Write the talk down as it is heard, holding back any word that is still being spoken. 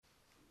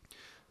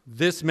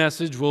This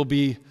message will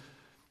be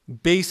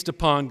based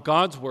upon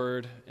God's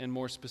word, and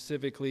more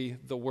specifically,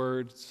 the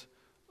words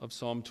of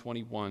Psalm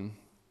 21.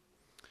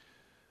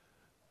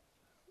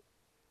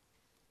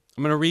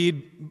 I'm going to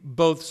read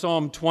both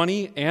Psalm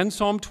 20 and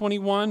Psalm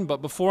 21,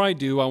 but before I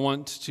do, I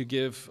want to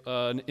give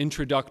an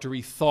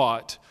introductory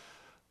thought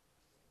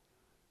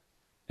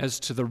as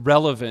to the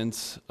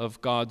relevance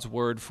of God's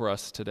word for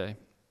us today.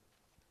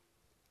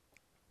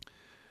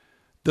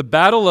 The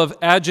Battle of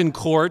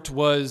Agincourt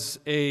was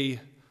a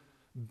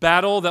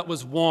battle that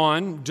was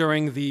won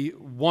during the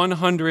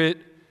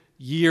 100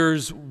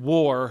 Years'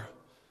 War,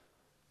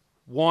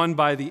 won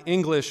by the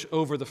English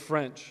over the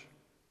French.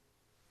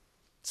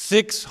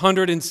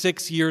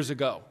 606 years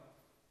ago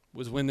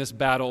was when this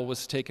battle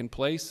was taking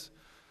place.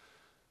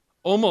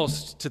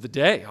 Almost to the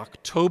day,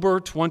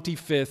 October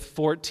 25th,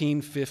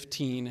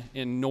 1415,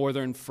 in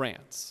northern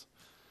France.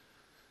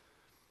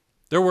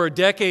 There were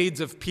decades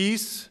of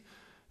peace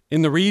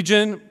in the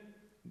region,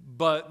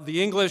 but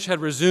the English had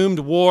resumed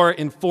war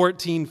in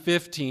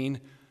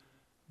 1415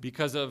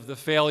 because of the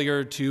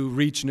failure to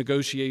reach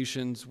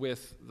negotiations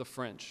with the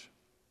French.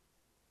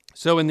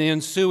 So in the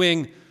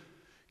ensuing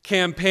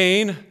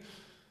campaign,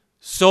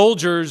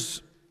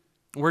 soldiers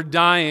were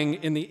dying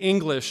in the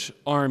English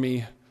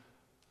army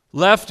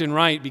left and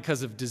right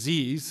because of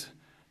disease,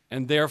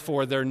 and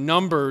therefore their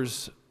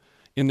numbers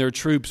in their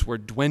troops were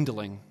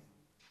dwindling.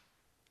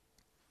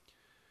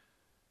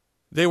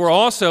 They were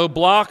also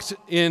blocked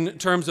in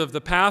terms of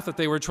the path that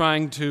they were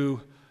trying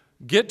to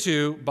get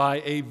to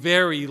by a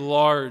very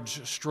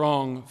large,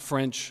 strong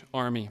French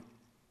army.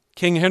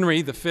 King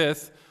Henry V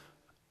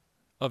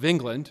of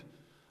England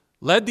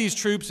led these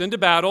troops into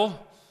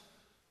battle.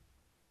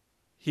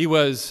 He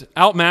was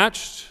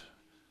outmatched,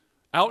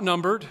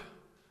 outnumbered,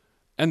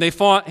 and they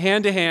fought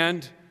hand to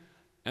hand,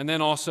 and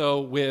then also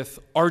with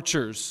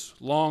archers,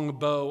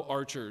 longbow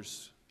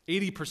archers.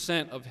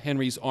 80% of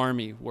Henry's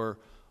army were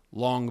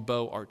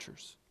longbow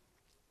archers.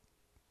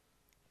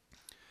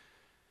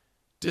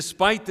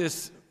 Despite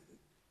this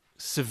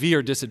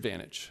severe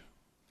disadvantage,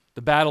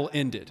 the battle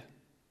ended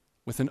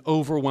with an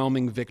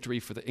overwhelming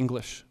victory for the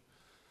English.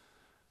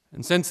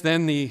 And since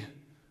then, the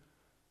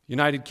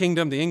United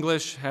Kingdom, the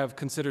English, have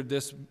considered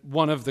this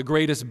one of the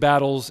greatest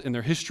battles in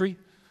their history,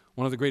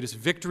 one of the greatest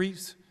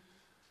victories.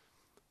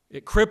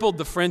 It crippled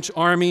the French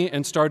army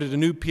and started a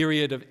new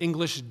period of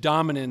English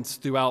dominance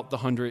throughout the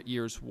 100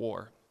 Years'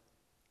 War.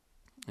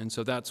 And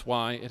so that's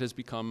why it has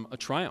become a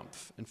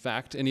triumph. In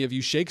fact, any of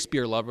you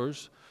Shakespeare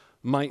lovers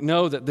might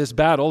know that this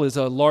battle is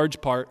a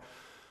large part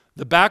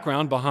the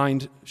background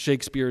behind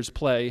Shakespeare's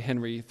play,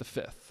 Henry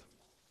V.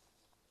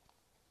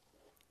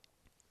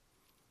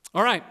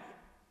 All right,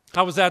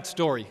 how was that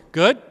story?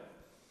 Good?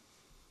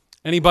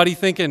 Anybody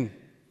thinking,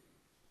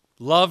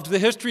 loved the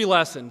history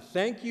lesson?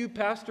 Thank you,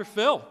 Pastor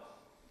Phil.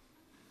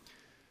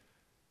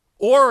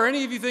 Or are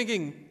any of you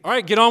thinking, all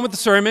right, get on with the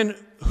sermon,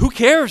 who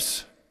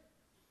cares?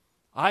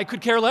 I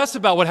could care less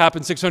about what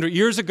happened 600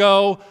 years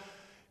ago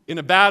in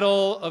a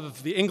battle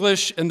of the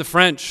English and the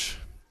French.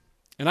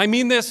 And I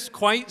mean this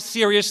quite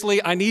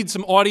seriously. I need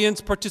some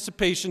audience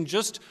participation,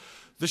 just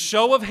the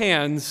show of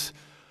hands.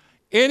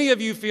 Any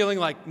of you feeling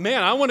like,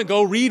 man, I want to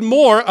go read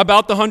more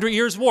about the 100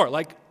 Years' War,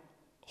 like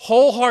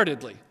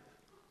wholeheartedly.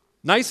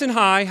 Nice and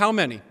high, how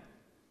many?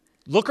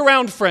 Look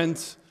around,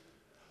 friends.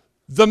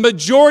 The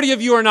majority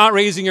of you are not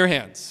raising your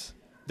hands.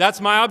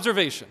 That's my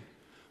observation.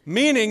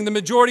 Meaning the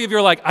majority of you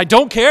are like, I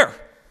don't care.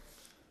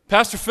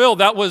 Pastor Phil,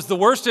 that was the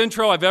worst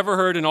intro I've ever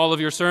heard in all of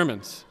your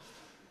sermons.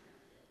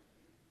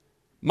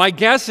 My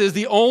guess is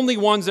the only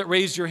ones that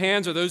raised your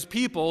hands are those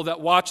people that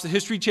watch the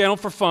History Channel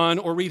for fun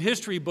or read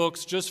history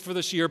books just for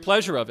the sheer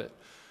pleasure of it.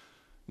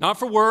 Not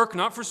for work,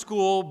 not for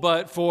school,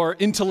 but for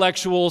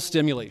intellectual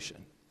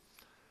stimulation.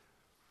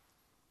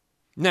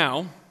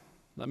 Now,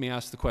 let me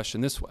ask the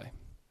question this way.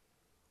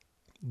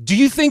 Do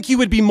you think you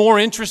would be more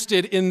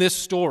interested in this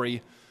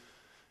story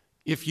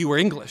if you were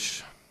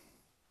English?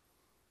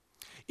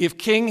 If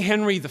King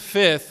Henry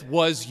V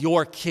was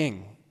your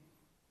king?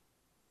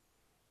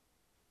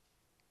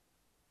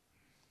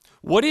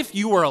 What if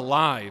you were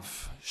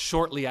alive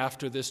shortly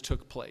after this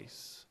took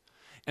place,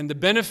 and the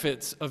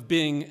benefits of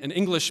being an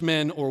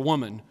Englishman or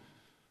woman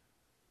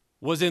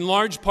was in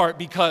large part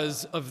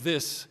because of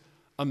this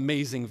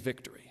amazing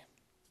victory?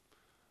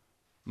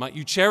 Might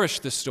you cherish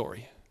this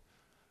story?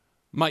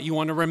 Might you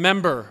want to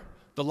remember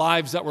the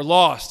lives that were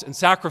lost and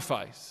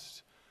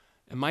sacrificed?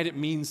 And might it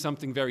mean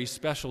something very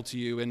special to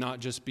you and not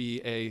just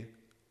be a,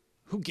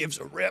 who gives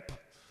a rip?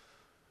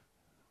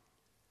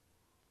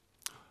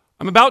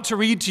 I'm about to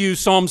read to you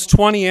Psalms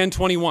 20 and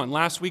 21.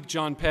 Last week,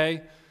 John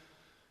Pay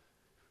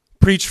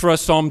preached for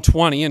us Psalm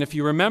 20. And if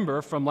you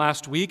remember from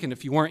last week, and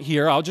if you weren't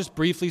here, I'll just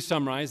briefly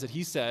summarize that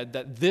he said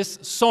that this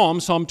Psalm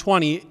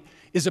 20,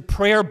 is a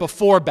prayer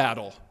before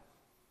battle.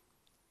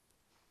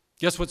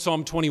 Guess what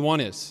Psalm 21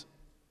 is?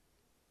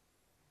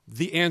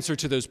 The answer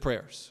to those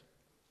prayers.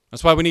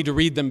 That's why we need to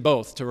read them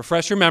both, to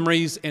refresh your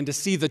memories and to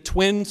see the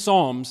twin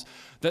Psalms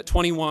that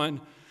 20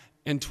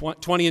 and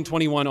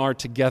 21 are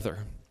together.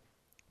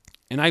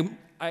 And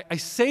I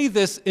say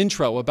this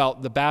intro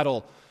about the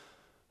battle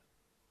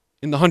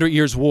in the 100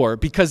 Years' War,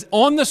 because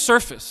on the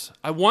surface,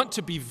 I want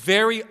to be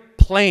very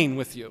plain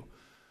with you.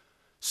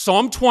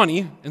 Psalm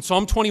 20 and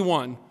Psalm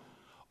 21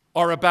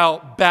 are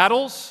about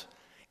battles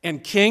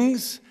and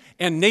kings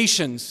and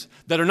nations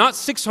that are not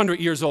 600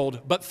 years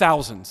old, but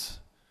thousands.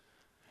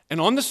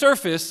 And on the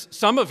surface,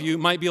 some of you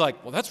might be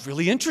like, well, that's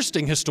really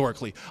interesting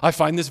historically. I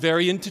find this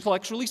very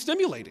intellectually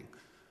stimulating.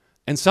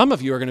 And some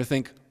of you are going to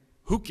think,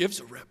 who gives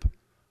a rip?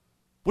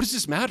 What does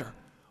this matter?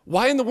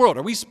 Why in the world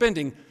are we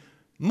spending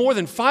more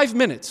than 5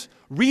 minutes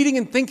reading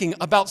and thinking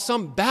about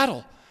some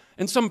battle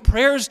and some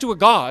prayers to a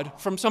God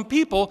from some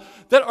people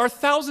that are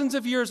thousands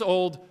of years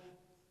old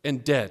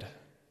and dead?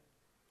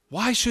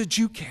 Why should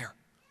you care?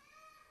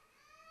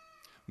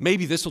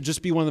 Maybe this will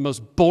just be one of the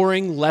most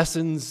boring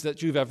lessons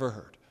that you've ever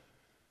heard.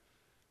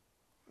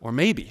 Or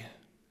maybe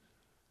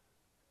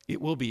it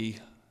will be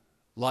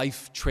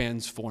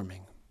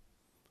life-transforming,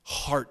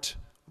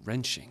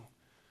 heart-wrenching.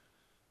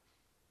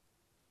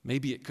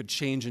 Maybe it could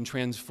change and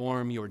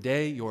transform your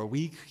day, your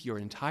week, your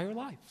entire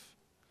life.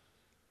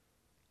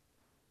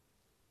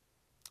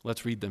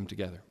 Let's read them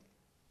together.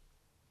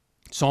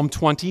 Psalm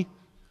 20,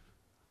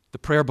 the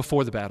prayer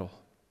before the battle.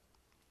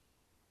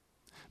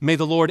 May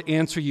the Lord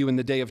answer you in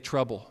the day of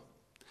trouble.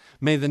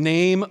 May the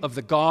name of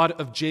the God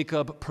of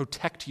Jacob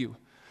protect you.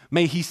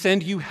 May he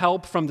send you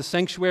help from the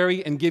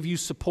sanctuary and give you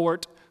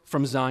support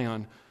from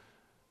Zion.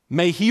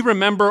 May he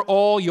remember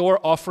all your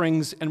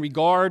offerings and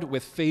regard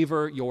with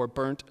favor your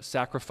burnt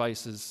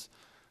sacrifices.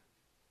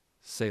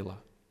 Selah.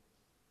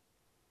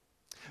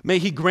 May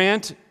he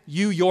grant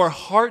you your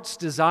heart's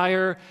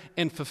desire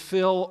and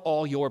fulfill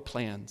all your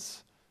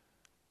plans.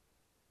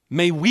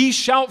 May we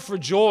shout for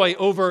joy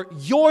over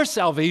your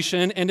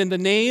salvation and in the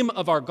name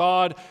of our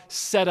God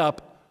set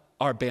up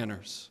our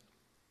banners.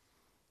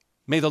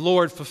 May the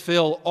Lord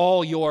fulfill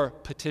all your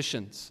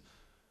petitions.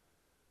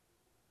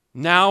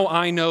 Now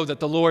I know that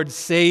the Lord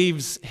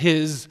saves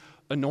his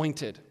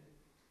anointed.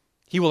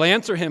 He will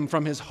answer him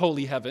from his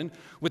holy heaven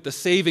with the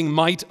saving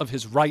might of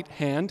his right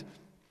hand.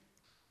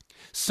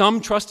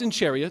 Some trust in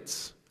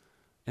chariots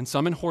and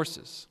some in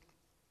horses,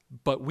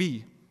 but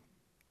we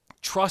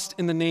trust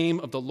in the name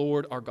of the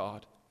Lord our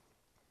God.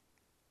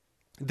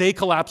 They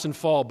collapse and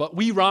fall, but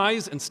we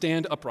rise and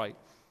stand upright.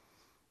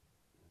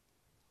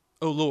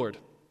 O Lord,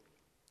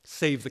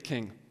 save the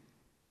King.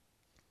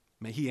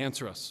 May he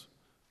answer us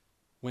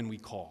when we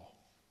call.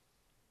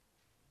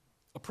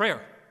 A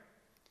prayer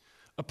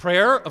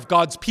of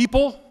God's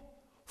people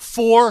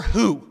for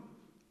who?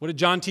 What did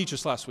John teach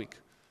us last week?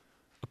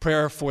 A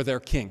prayer for their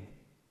king.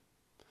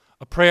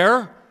 A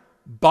prayer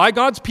by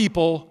God's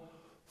people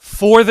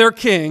for their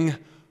king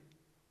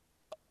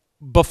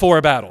before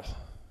a battle.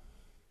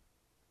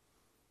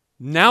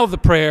 Now the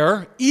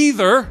prayer,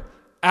 either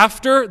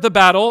after the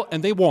battle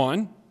and they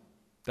won,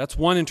 that's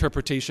one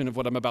interpretation of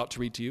what I'm about to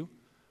read to you,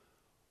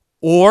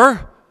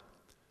 or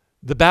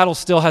the battle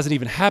still hasn't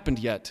even happened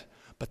yet,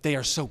 but they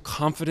are so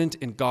confident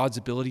in God's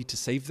ability to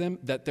save them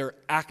that they're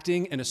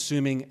acting and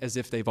assuming as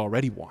if they've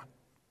already won.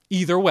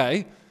 Either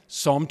way,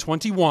 Psalm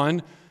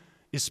 21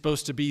 is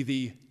supposed to be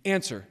the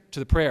answer to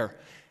the prayer.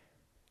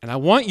 And I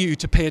want you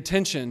to pay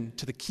attention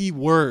to the key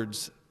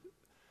words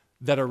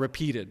that are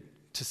repeated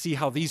to see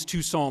how these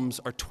two psalms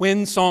are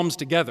twin psalms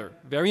together,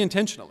 very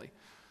intentionally.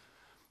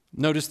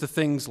 Notice the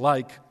things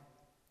like,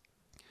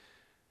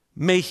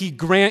 may he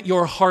grant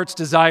your heart's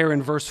desire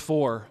in verse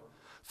 4.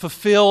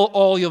 Fulfill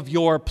all of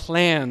your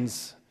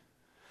plans.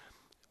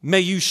 May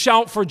you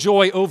shout for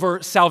joy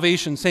over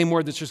salvation. Same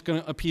word that's just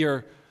going to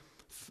appear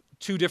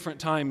two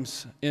different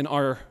times in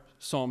our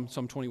Psalm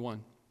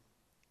 21.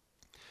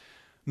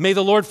 May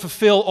the Lord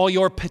fulfill all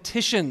your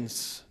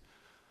petitions.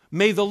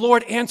 May the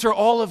Lord answer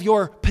all of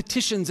your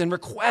petitions and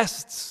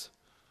requests.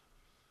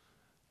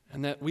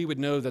 And that we would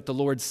know that the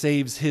Lord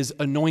saves his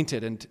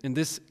anointed. And in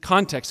this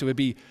context, it would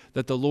be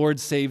that the Lord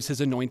saves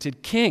his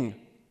anointed king.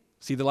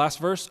 See the last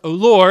verse? O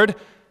Lord,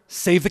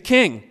 save the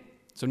king.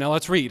 So now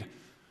let's read.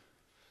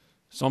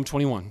 Psalm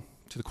 21,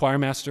 to the choir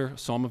master,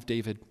 Psalm of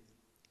David.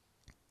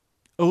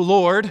 O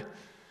Lord,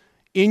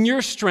 in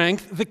your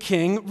strength the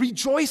king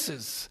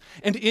rejoices,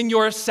 and in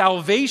your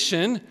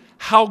salvation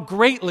how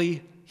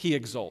greatly he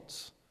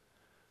exults.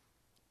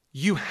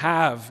 You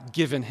have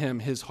given him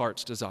his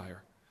heart's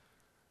desire,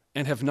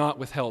 and have not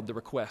withheld the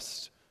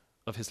request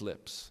of his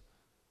lips.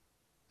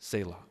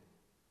 Selah.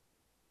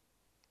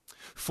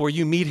 For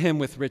you meet him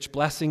with rich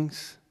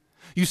blessings.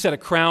 You set a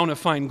crown of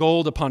fine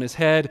gold upon his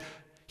head.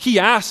 He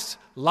asked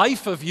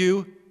life of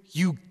you.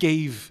 You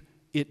gave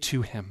it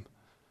to him.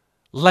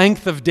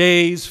 Length of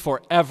days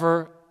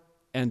forever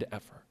and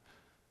ever.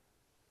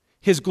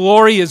 His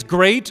glory is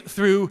great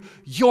through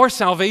your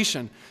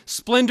salvation.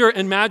 Splendor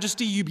and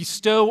majesty you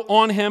bestow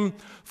on him,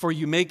 for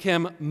you make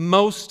him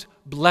most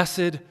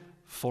blessed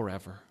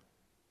forever.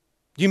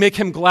 You make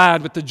him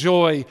glad with the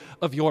joy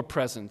of your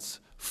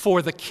presence.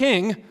 For the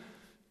king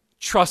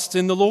trusts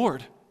in the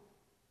Lord.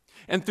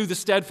 And through the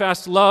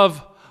steadfast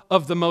love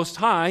of the Most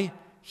High,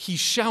 he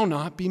shall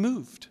not be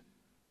moved.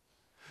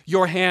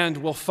 Your hand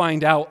will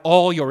find out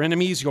all your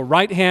enemies. Your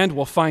right hand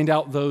will find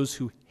out those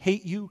who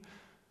hate you.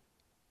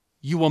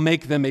 You will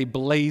make them a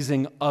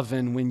blazing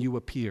oven when you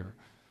appear.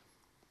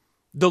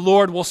 The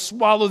Lord will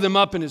swallow them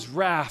up in his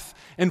wrath,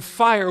 and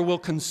fire will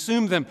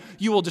consume them.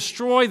 You will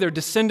destroy their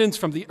descendants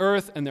from the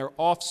earth and their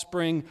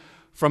offspring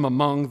from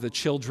among the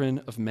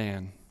children of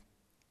man.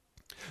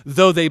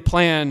 Though they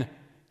plan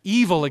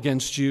evil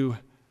against you,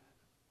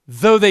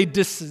 though they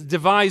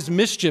devise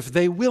mischief,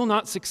 they will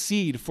not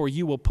succeed, for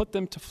you will put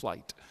them to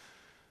flight.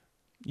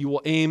 You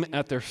will aim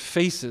at their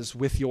faces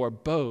with your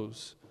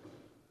bows.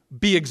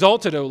 Be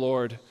exalted, O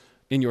Lord,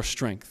 in your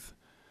strength.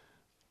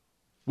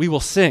 We will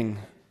sing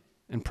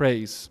and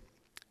praise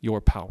your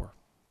power.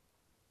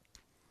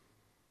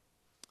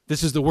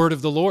 This is the word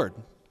of the Lord.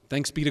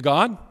 Thanks be to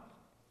God.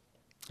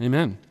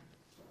 Amen.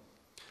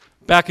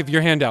 Back of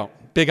your handout,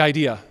 big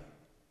idea.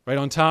 Right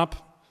on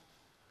top.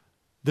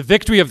 The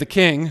victory of the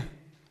king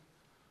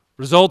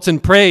results in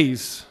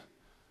praise.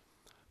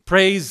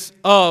 Praise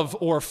of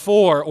or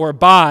for or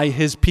by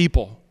his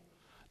people.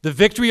 The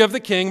victory of the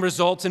king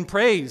results in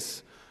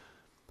praise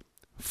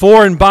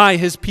for and by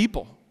his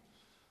people.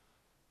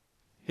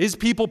 His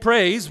people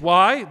praise.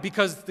 Why?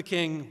 Because the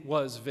king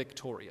was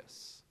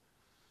victorious.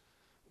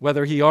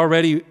 Whether he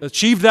already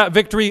achieved that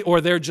victory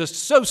or they're just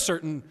so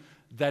certain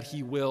that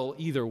he will,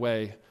 either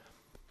way.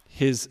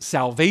 His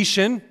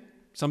salvation,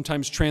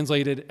 sometimes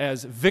translated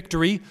as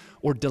victory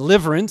or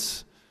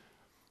deliverance.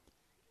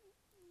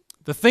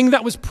 The thing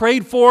that was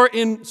prayed for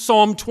in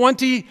Psalm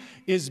 20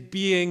 is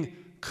being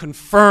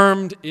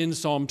confirmed in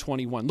Psalm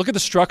 21. Look at the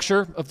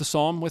structure of the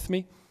psalm with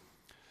me.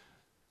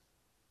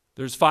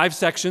 There's 5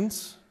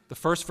 sections. The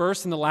first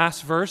verse and the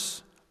last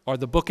verse are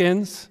the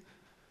bookends.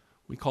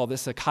 We call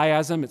this a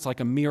chiasm. It's like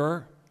a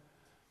mirror.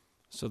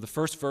 So the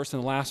first verse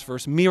and the last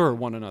verse mirror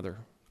one another.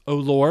 O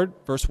Lord,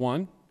 verse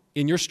 1,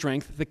 in your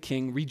strength the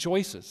king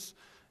rejoices,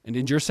 and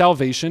in your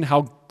salvation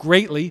how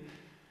greatly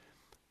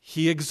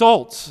he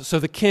exalts. So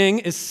the king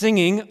is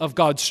singing of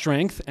God's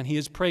strength, and he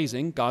is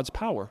praising God's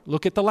power.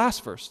 Look at the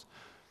last verse.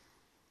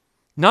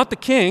 Not the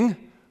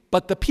king,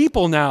 but the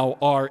people now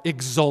are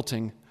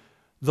exalting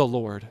the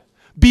Lord.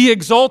 Be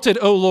exalted,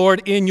 O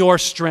Lord, in your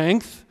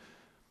strength.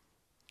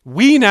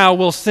 We now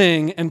will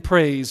sing and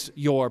praise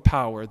your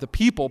power. The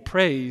people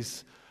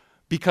praise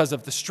because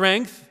of the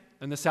strength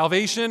and the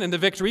salvation and the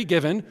victory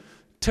given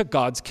to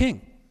God's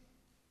king.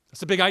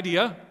 That's a big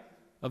idea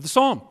of the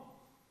psalm.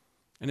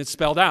 And it's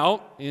spelled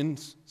out in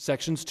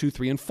sections 2,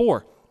 3, and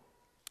 4.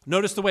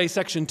 Notice the way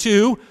section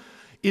 2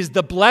 is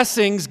the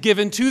blessings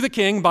given to the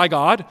king by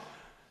God,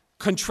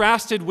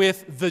 contrasted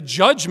with the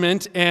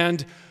judgment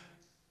and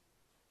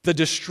the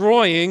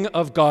destroying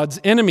of God's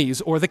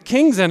enemies, or the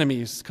king's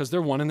enemies, because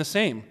they're one and the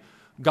same.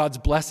 God's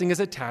blessing is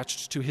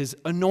attached to his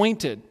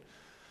anointed.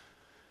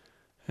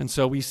 And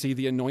so we see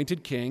the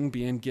anointed king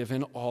being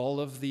given all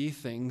of the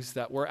things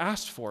that were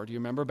asked for. Do you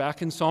remember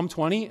back in Psalm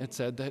 20? It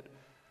said that,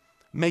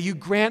 may you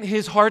grant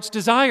his heart's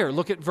desire.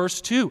 Look at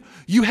verse 2.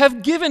 You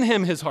have given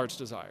him his heart's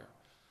desire.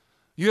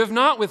 You have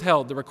not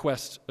withheld the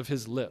request of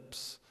his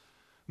lips.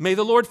 May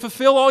the Lord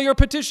fulfill all your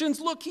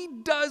petitions. Look, he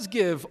does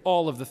give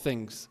all of the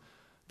things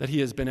that he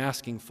has been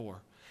asking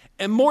for.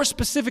 And more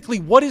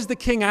specifically, what is the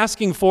king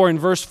asking for in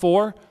verse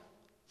 4?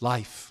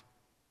 Life,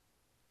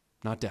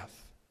 not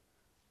death.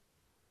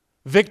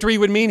 Victory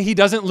would mean he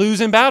doesn't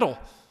lose in battle.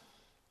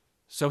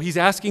 So he's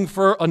asking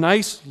for a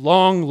nice,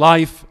 long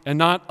life and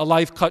not a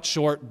life cut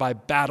short by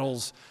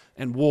battles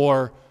and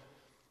war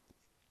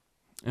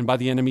and by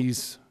the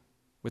enemies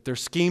with their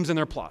schemes and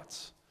their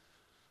plots.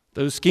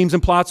 Those schemes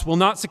and plots will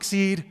not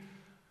succeed,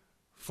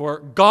 for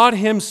God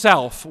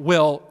himself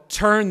will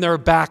turn their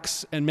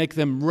backs and make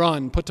them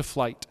run, put to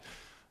flight.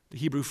 The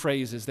Hebrew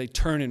phrase is they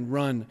turn and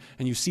run,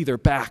 and you see their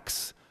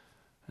backs.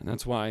 And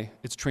that's why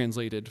it's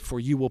translated, for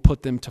you will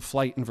put them to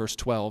flight in verse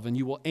 12, and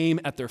you will aim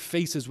at their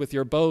faces with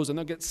your bows, and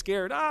they'll get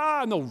scared,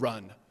 and they'll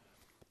run.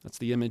 That's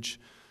the image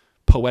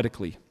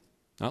poetically.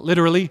 Not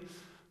literally.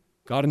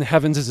 God in the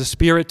heavens is a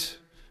spirit.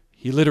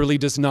 He literally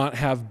does not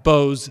have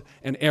bows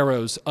and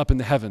arrows up in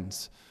the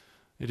heavens.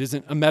 It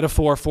isn't a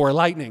metaphor for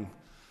lightning.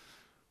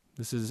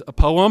 This is a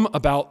poem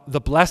about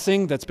the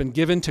blessing that's been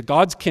given to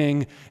God's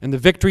king and the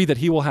victory that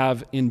he will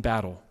have in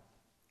battle.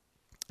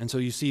 And so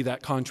you see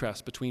that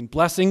contrast between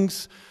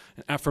blessings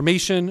and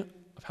affirmation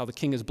of how the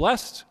king is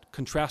blessed,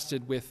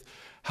 contrasted with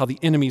how the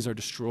enemies are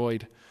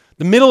destroyed.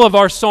 The middle of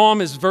our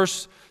psalm is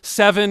verse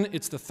 7.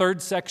 It's the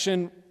third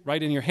section,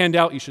 right in your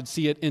handout. You should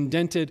see it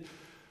indented.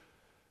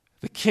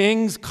 The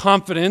king's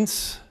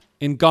confidence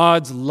in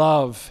God's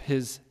love,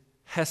 his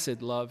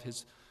hesed love,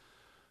 his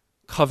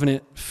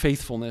covenant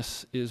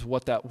faithfulness is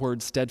what that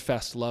word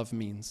steadfast love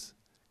means.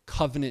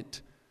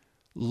 Covenant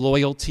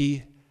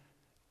loyalty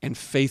and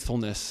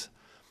faithfulness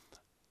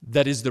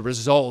that is the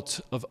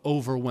result of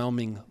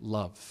overwhelming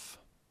love.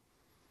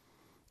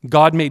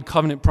 God made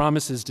covenant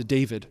promises to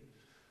David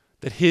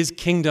that his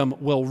kingdom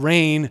will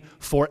reign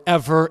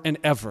forever and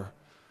ever,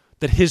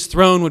 that his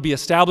throne would be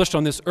established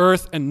on this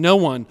earth and no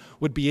one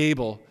would be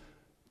able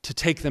to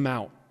take them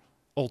out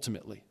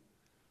ultimately.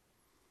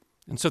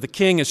 And so the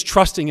king is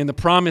trusting in the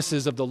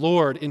promises of the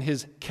Lord, in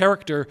his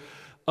character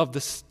of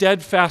the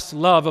steadfast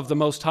love of the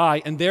Most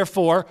High, and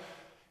therefore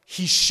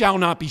He shall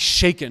not be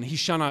shaken. He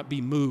shall not be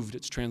moved.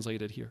 It's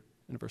translated here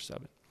in verse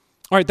 7.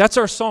 All right, that's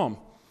our psalm.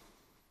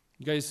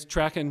 You guys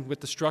tracking with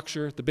the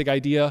structure, the big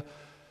idea?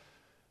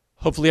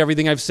 Hopefully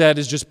everything I've said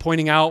is just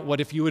pointing out what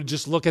if you would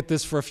just look at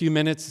this for a few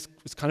minutes,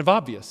 it's kind of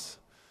obvious.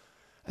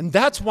 And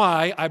that's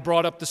why I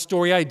brought up the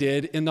story I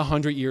did in the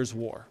 100 Years'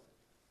 War.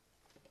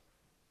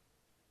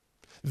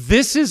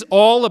 This is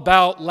all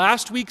about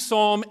last week's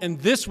psalm and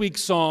this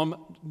week's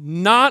psalm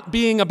not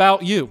being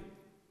about you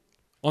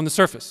on the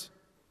surface.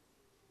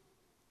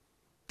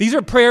 These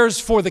are prayers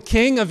for the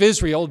king of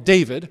Israel,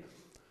 David.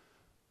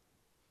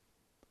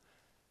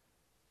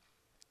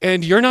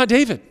 And you're not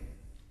David.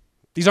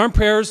 These aren't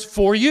prayers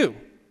for you.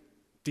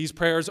 These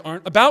prayers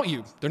aren't about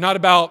you. They're not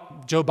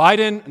about Joe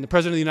Biden and the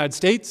President of the United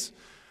States.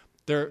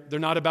 They're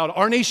not about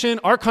our nation,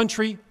 our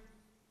country.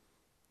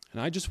 And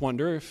I just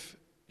wonder if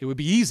it would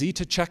be easy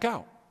to check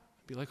out.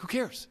 Be like, who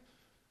cares?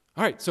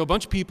 All right, so a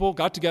bunch of people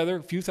got together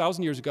a few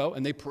thousand years ago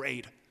and they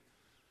prayed.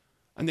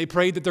 And they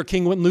prayed that their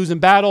king wouldn't lose in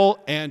battle,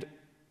 and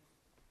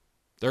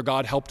their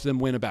God helped them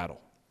win a battle.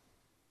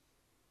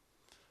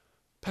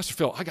 Pastor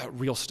Phil, I got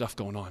real stuff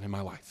going on in my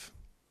life.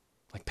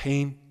 Like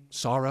pain,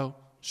 sorrow,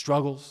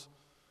 struggles.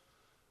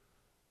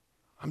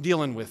 I'm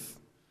dealing with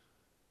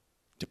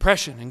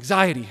depression,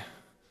 anxiety.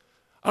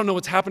 I don't know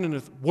what's happening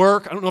with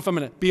work. I don't know if I'm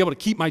going to be able to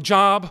keep my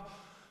job.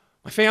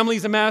 My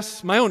family's a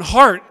mess. My own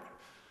heart,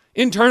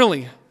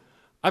 internally,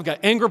 I've got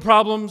anger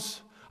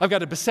problems. I've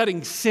got a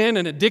besetting sin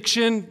and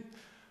addiction.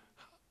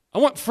 I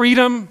want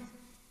freedom.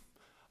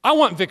 I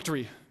want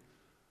victory.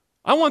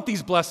 I want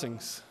these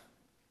blessings.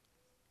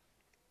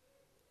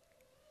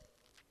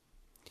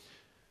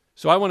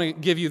 So I want to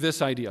give you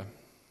this idea.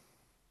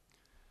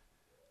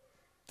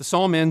 The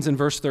psalm ends in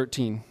verse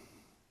 13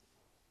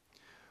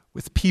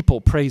 with people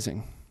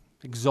praising,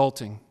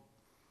 exalting,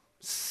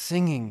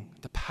 singing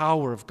the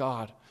power of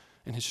God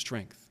and his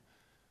strength.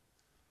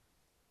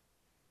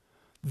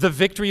 The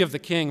victory of the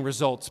king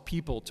results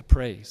people to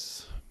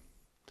praise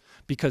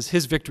because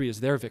his victory is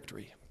their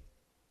victory.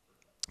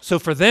 So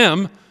for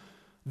them,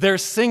 they're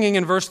singing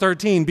in verse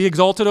 13, "Be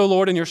exalted, O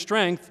Lord, in your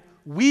strength.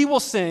 We will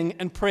sing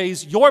and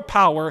praise your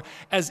power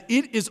as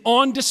it is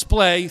on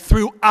display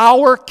through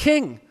our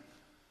king."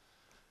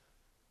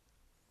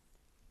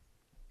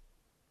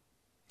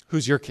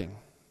 Who's your king?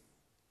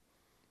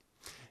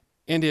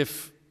 And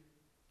if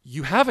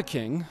you have a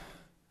king,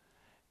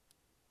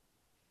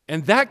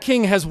 and that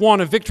king has won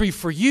a victory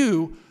for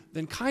you,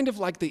 then kind of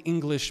like the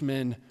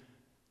Englishmen,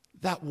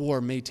 that war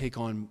may take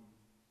on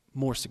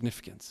more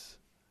significance.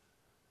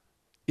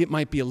 It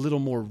might be a little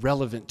more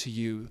relevant to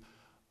you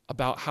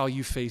about how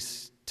you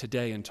face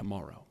today and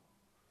tomorrow.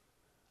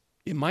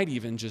 It might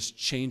even just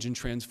change and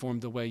transform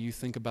the way you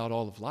think about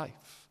all of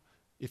life,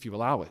 if you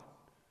allow it.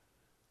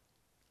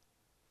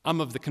 I'm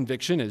of the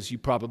conviction, as you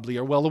probably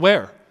are well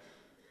aware,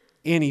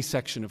 any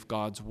section of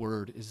God's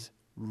word is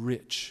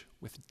rich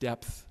with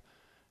depth,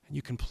 and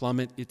you can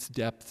plummet its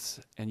depths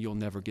and you'll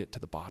never get to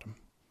the bottom.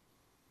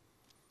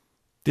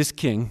 This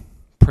king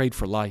prayed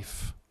for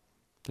life,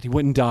 that he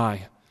wouldn't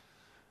die.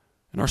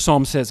 And our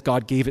psalm says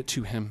God gave it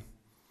to him,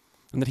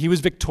 and that he was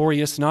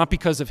victorious not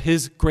because of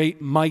his great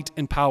might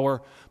and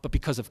power, but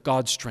because of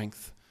God's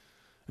strength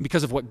and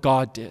because of what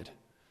God did.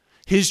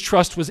 His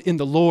trust was in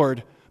the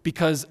Lord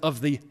because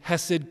of the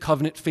Hesed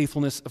covenant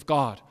faithfulness of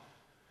God.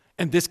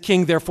 And this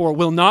king, therefore,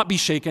 will not be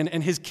shaken,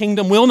 and his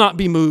kingdom will not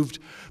be moved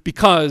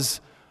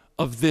because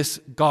of this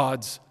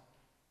God's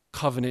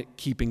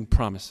covenant-keeping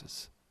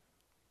promises.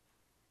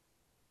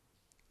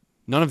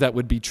 None of that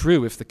would be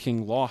true if the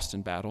king lost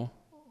in battle.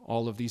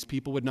 All of these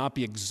people would not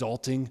be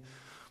exulting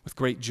with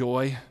great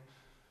joy.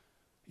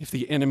 If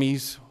the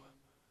enemies,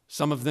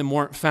 some of them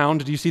weren't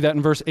found. Do you see that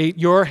in verse 8?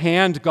 Your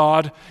hand,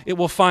 God, it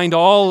will find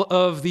all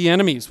of the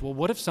enemies. Well,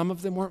 what if some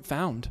of them weren't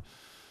found?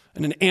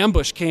 And an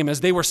ambush came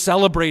as they were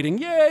celebrating.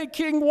 Yay,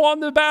 king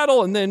won the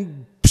battle. And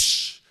then,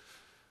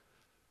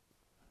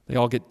 they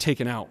all get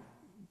taken out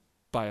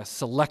by a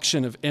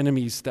selection of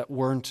enemies that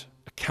weren't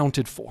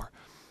accounted for.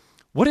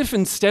 What if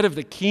instead of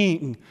the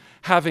king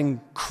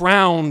having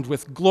crowned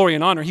with glory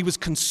and honor, he was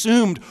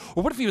consumed?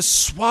 Or what if he was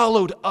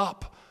swallowed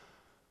up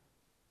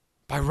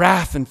by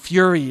wrath and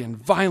fury and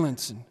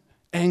violence and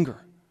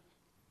anger?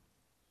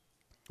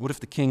 What if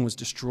the king was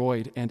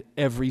destroyed and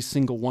every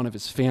single one of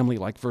his family,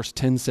 like verse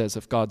 10 says,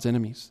 of God's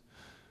enemies?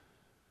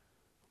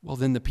 Well,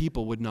 then the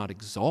people would not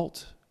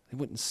exult. They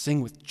wouldn't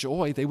sing with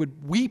joy. They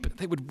would weep.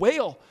 They would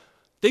wail.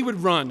 They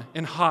would run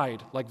and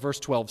hide, like verse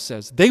 12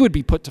 says. They would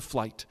be put to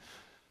flight.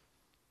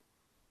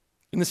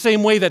 In the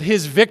same way that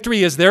his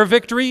victory is their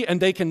victory and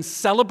they can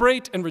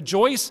celebrate and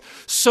rejoice,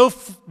 so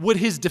would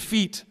his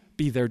defeat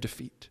be their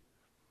defeat.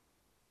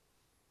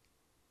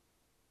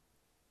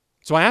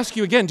 So I ask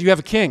you again, do you have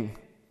a king?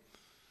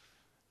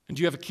 And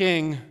do you have a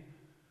king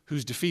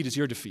whose defeat is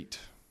your defeat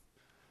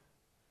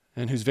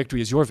and whose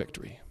victory is your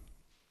victory?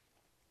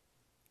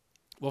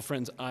 Well,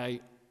 friends,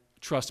 I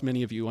trust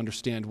many of you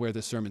understand where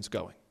this sermon's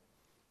going.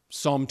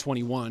 Psalm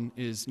 21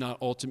 is not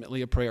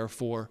ultimately a prayer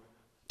for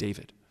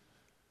David.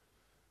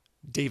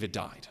 David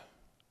died.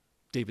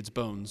 David's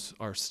bones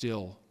are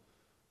still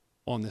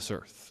on this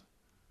earth.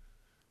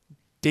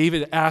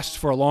 David asked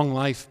for a long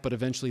life, but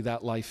eventually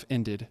that life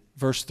ended.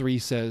 Verse 3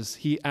 says,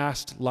 he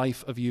asked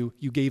life of you,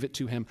 you gave it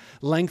to him,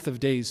 length of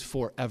days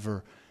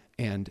forever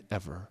and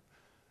ever.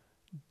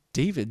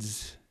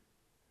 David's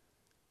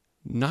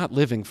not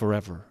living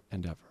forever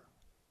and ever.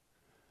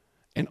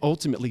 And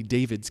ultimately,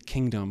 David's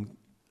kingdom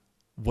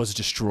was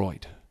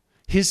destroyed.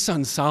 His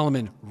son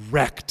Solomon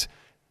wrecked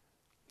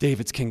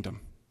David's kingdom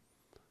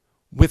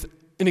with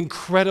an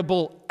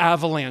incredible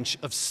avalanche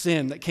of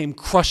sin that came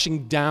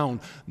crushing down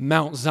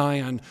Mount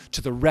Zion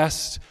to the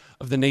rest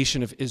of the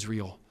nation of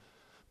Israel.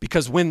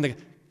 Because when the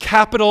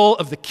capital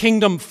of the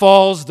kingdom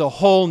falls, the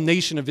whole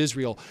nation of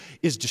Israel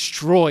is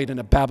destroyed in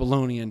a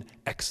Babylonian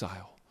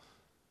exile.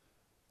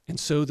 And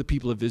so the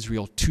people of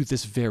Israel, to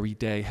this very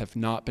day, have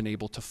not been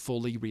able to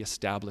fully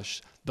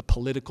reestablish the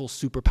political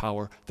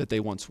superpower that they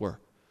once were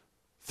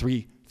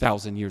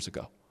 3,000 years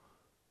ago.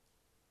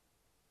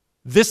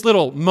 This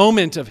little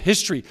moment of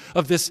history,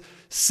 of this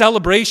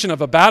celebration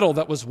of a battle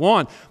that was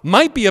won,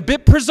 might be a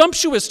bit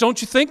presumptuous,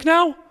 don't you think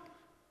now?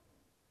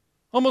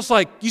 Almost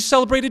like you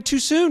celebrated too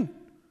soon.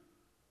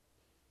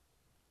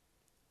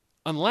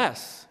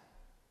 Unless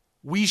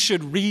we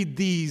should read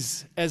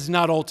these as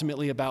not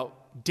ultimately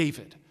about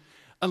David.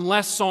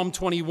 Unless Psalm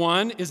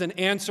 21 is an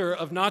answer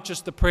of not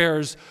just the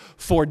prayers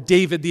for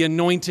David, the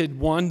anointed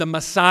one, the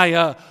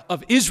Messiah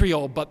of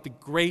Israel, but the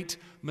great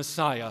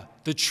Messiah,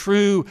 the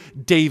true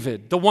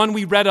David, the one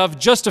we read of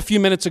just a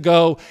few minutes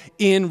ago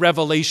in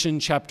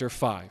Revelation chapter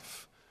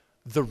 5,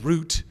 the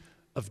root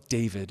of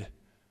David,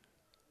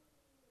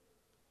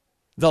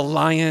 the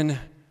lion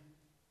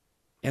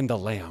and the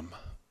lamb,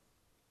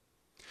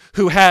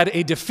 who had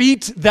a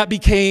defeat that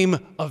became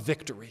a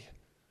victory.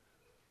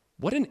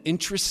 What an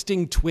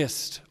interesting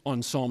twist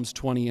on Psalms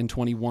 20 and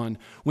 21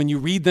 when you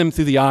read them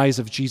through the eyes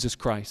of Jesus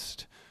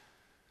Christ.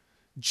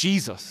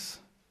 Jesus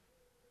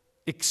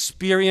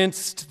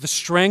experienced the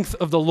strength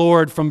of the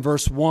Lord from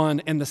verse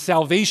 1 and the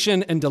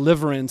salvation and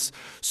deliverance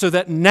so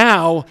that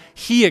now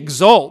he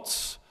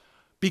exalts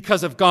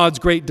because of God's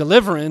great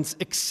deliverance,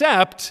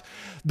 except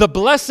the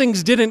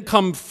blessings didn't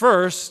come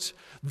first,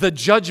 the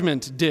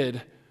judgment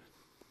did.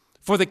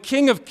 For the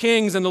King of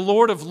Kings and the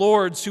Lord of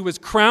Lords, who was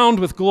crowned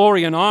with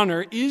glory and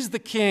honor, is the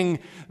King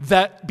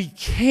that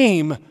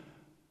became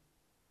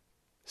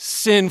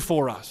sin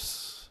for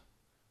us,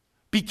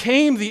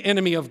 became the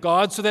enemy of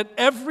God, so that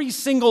every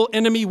single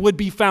enemy would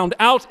be found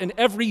out and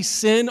every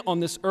sin on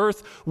this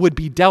earth would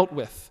be dealt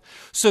with,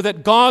 so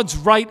that God's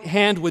right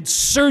hand would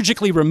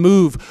surgically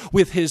remove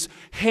with his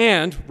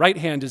hand. Right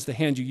hand is the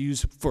hand you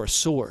use for a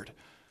sword.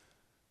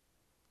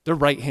 They're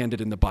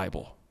right-handed in the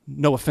Bible.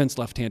 No offense,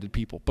 left-handed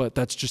people, but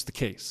that's just the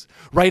case.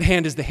 Right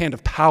hand is the hand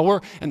of power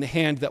and the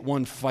hand that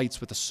one fights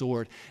with a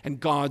sword.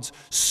 And God's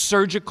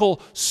surgical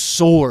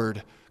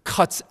sword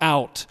cuts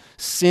out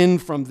sin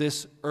from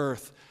this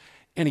earth.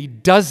 And he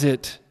does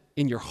it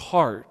in your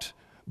heart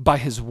by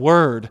his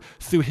word,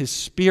 through his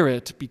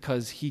spirit,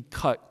 because he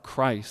cut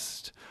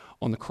Christ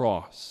on the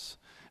cross.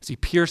 As he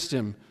pierced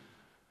him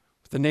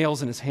with the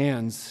nails in his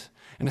hands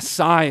and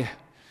a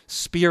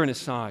spear in his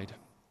side,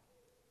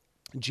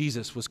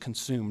 Jesus was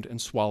consumed and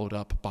swallowed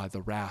up by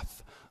the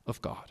wrath of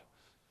God.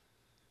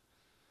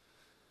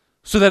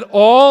 So that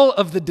all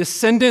of the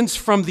descendants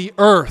from the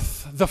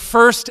earth, the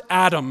first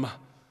Adam,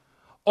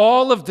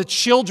 all of the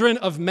children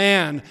of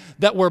man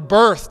that were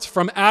birthed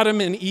from Adam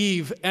and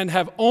Eve and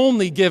have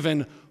only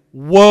given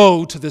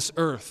woe to this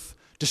earth,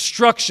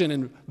 destruction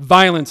and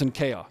violence and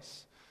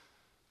chaos,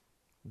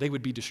 they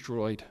would be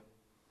destroyed.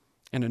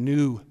 And a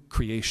new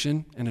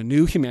creation and a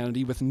new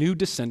humanity with new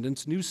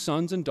descendants, new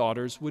sons and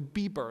daughters would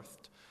be birthed.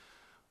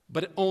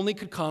 But it only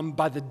could come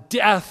by the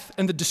death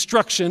and the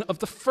destruction of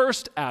the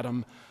first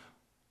Adam,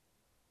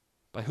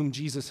 by whom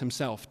Jesus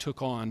himself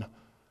took on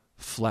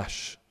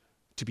flesh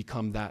to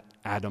become that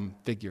Adam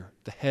figure,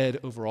 the head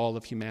over all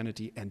of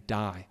humanity, and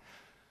die.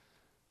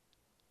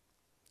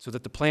 So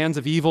that the plans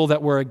of evil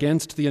that were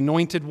against the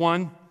anointed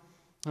one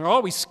are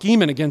always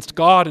scheming against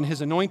God and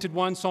his anointed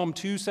one. Psalm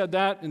 2 said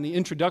that in the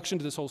introduction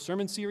to this whole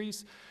sermon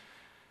series.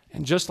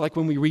 And just like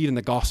when we read in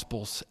the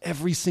Gospels,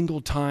 every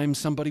single time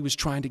somebody was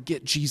trying to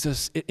get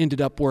Jesus, it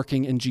ended up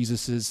working in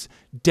Jesus'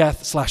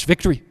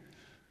 death/victory.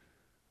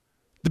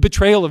 The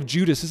betrayal of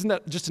Judas, isn't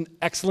that just an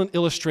excellent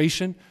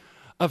illustration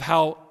of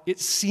how it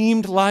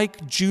seemed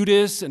like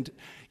Judas and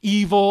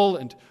evil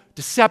and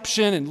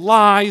deception and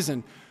lies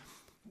and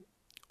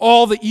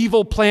all the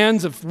evil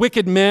plans of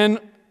wicked men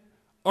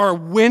are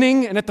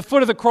winning, and at the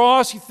foot of the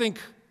cross you think,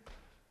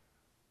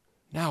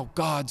 now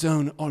God's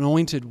own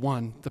anointed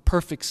one, the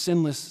perfect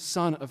sinless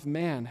Son of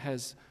Man,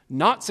 has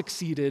not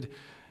succeeded,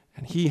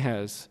 and he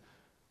has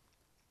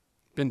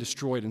been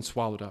destroyed and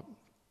swallowed up.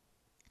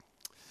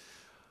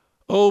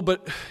 Oh,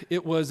 but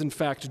it was in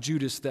fact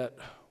Judas that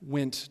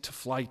went to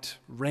flight,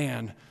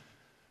 ran,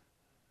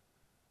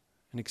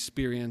 and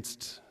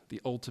experienced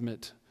the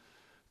ultimate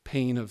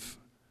pain of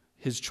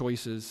his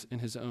choices and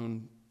his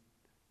own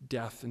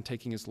death and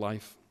taking his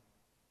life.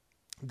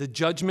 The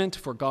judgment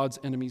for God's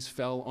enemies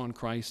fell on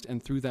Christ,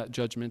 and through that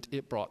judgment,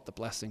 it brought the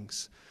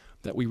blessings.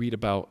 that we read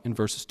about in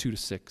verses 2 to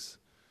 6.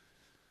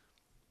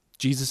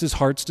 Jesus'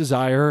 heart's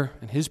desire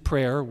and his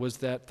prayer was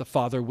that the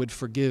Father would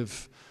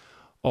forgive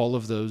all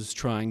of those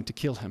trying to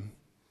kill him.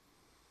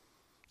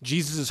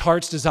 Jesus'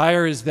 heart's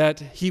desire is that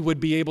he would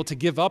be able to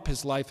give up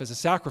his life as a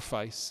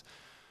sacrifice,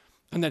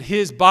 and that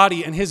his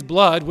body and his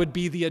blood would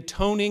be the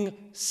atoning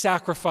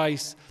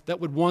sacrifice that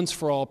would once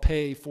for all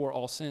pay for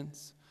all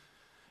sins.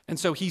 And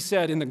so he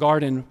said in the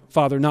garden,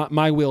 "Father, not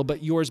my will,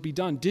 but yours be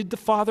done." Did the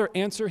Father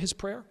answer his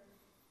prayer?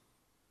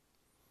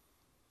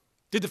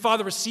 Did the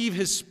Father receive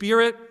his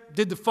Spirit?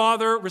 Did the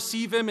Father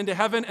receive him into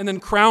heaven and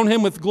then crown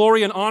him with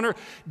glory and honor?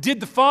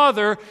 Did the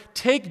Father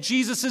take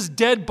Jesus'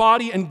 dead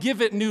body and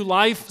give it new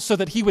life so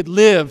that he would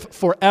live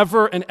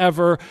forever and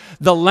ever,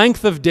 the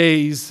length of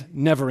days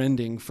never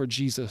ending for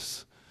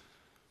Jesus?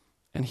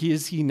 And he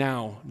is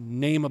now,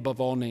 name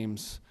above all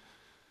names,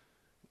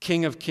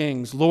 King of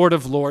kings, Lord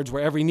of lords,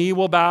 where every knee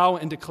will bow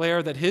and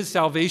declare that his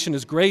salvation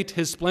is great,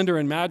 his splendor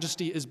and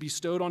majesty is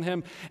bestowed on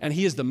him, and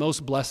he is the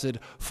most blessed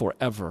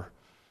forever,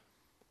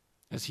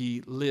 as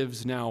he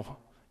lives now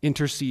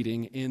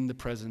interceding in the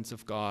presence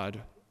of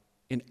God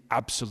in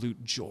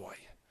absolute joy.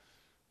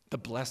 The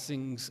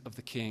blessings of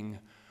the King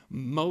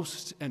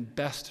most and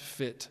best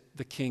fit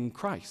the King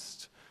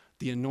Christ,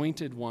 the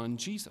anointed one,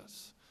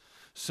 Jesus.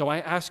 So I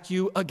ask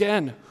you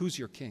again, who's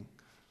your king?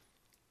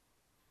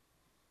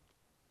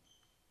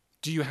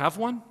 Do you have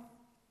one?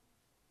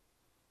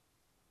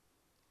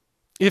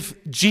 If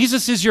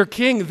Jesus is your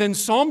king, then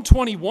Psalm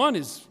 21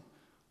 is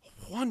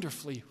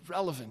wonderfully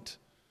relevant.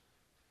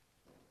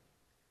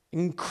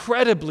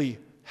 Incredibly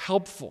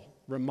helpful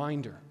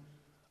reminder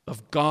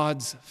of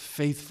God's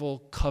faithful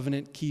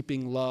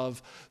covenant-keeping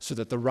love, so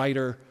that the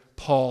writer,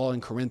 Paul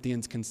in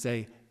Corinthians, can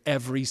say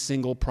every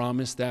single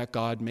promise that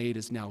God made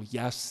is now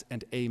yes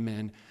and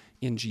amen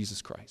in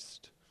Jesus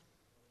Christ.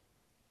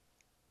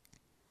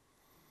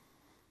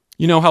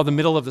 You know how the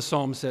middle of the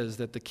psalm says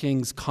that the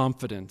king's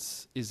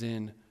confidence is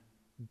in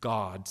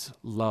God's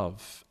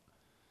love.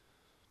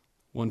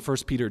 Well, in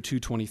 1 Peter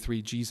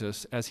 2:23,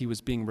 Jesus, as he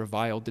was being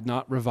reviled, did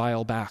not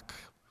revile back.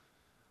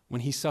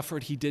 When he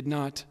suffered, he did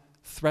not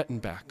threaten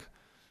back.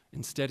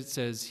 Instead, it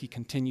says he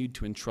continued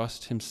to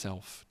entrust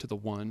himself to the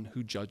one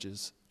who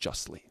judges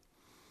justly.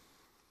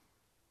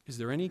 Is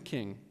there any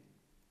king,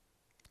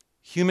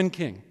 human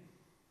king,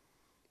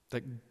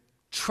 that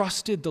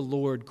trusted the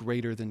Lord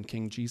greater than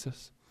King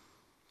Jesus?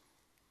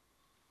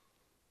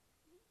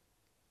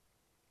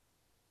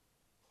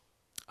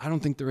 I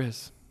don't think there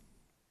is.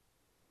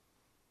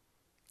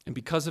 And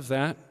because of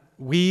that,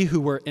 we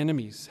who were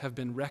enemies have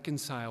been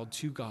reconciled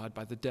to God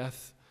by the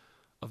death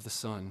of the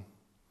Son.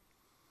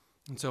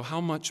 And so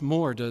how much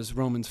more does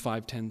Romans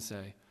 5:10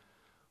 say?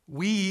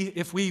 We,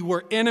 if we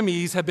were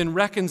enemies, have been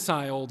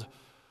reconciled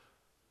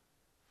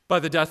by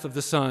the death of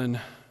the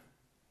Son,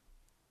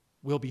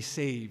 will be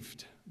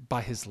saved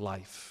by his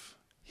life,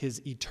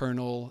 his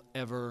eternal,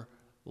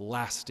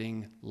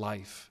 everlasting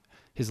life,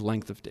 his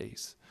length of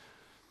days.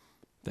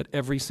 That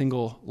every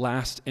single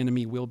last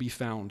enemy will be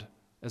found,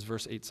 as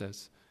verse 8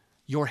 says.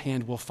 Your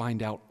hand will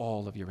find out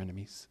all of your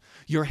enemies.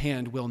 Your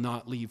hand will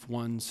not leave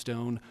one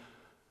stone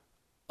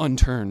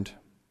unturned,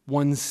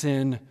 one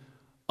sin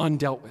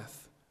undealt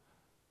with.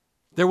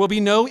 There will be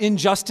no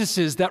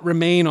injustices that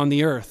remain on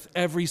the earth.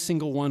 Every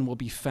single one will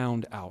be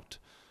found out.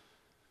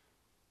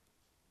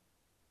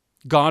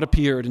 God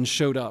appeared and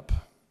showed up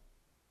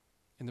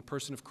in the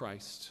person of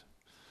Christ.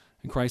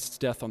 And Christ's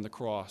death on the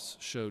cross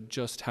showed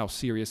just how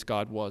serious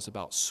God was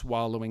about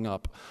swallowing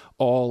up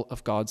all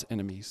of God's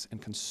enemies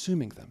and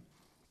consuming them.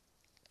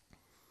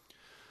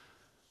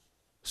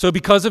 So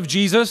because of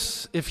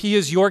Jesus, if he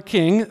is your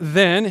king,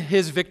 then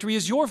his victory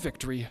is your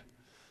victory,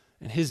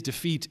 and his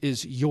defeat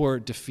is your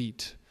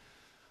defeat,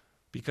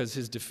 because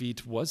his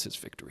defeat was his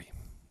victory.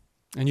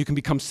 And you can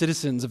become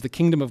citizens of the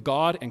kingdom of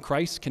God, and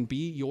Christ can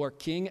be your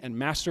king and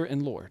master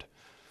and Lord.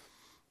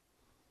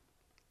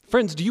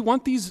 Friends, do you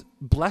want these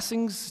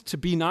blessings to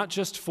be not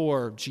just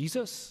for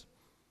Jesus,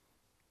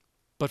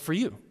 but for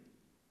you?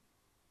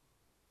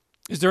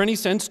 Is there any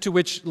sense to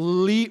which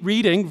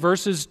reading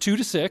verses 2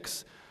 to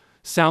 6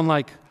 sound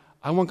like,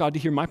 I want God to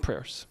hear my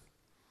prayers.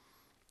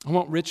 I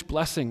want rich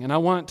blessing, and I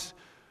want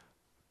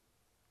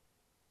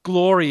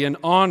glory and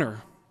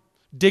honor,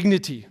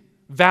 dignity,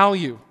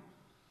 value,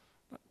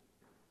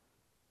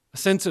 a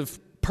sense of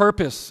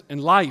purpose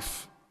and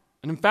life,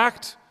 and in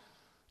fact,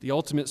 the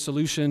ultimate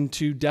solution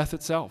to death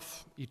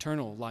itself,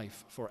 eternal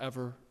life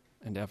forever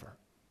and ever.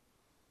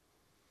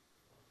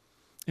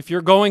 If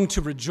you're going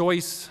to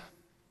rejoice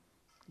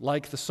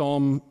like the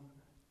psalm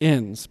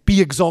ends,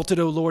 be exalted,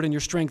 O Lord, in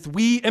your strength.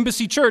 We,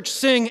 Embassy Church,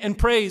 sing and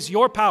praise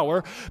your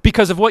power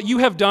because of what you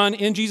have done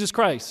in Jesus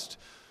Christ.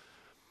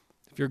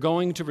 If you're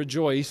going to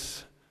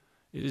rejoice,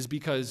 it is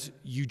because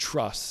you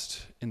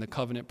trust in the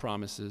covenant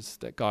promises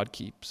that God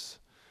keeps,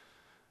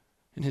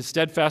 in his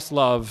steadfast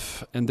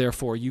love, and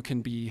therefore you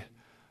can be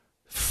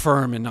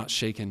firm and not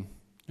shaken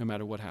no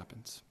matter what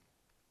happens.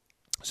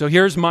 So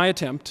here's my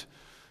attempt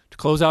to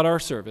close out our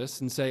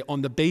service and say,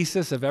 on the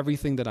basis of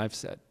everything that I've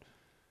said,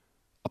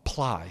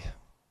 apply.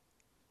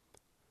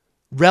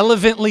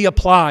 relevantly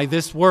apply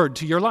this word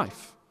to your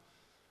life.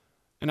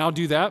 And I'll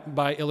do that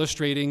by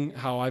illustrating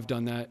how I've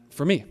done that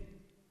for me.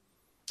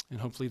 And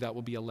hopefully that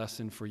will be a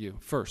lesson for you.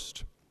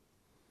 First,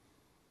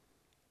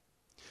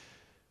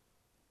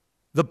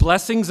 the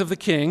blessings of the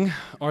king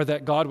are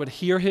that God would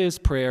hear his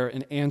prayer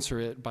and answer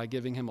it by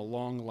giving him a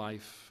long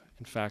life,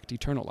 in fact,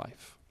 eternal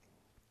life.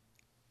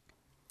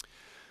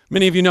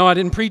 Many of you know I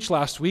didn't preach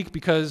last week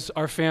because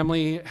our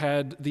family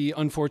had the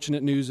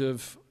unfortunate news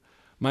of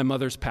my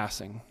mother's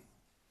passing.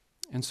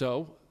 And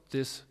so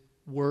this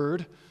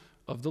word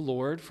of the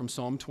Lord from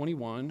Psalm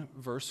 21,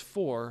 verse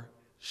 4,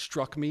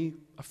 struck me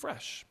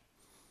afresh.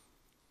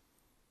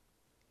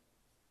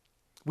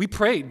 We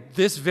prayed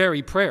this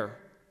very prayer.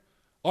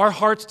 Our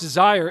heart's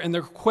desire and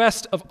the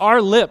request of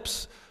our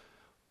lips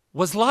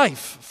was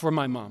life for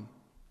my mom.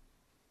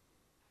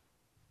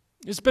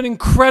 It's been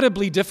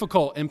incredibly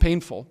difficult and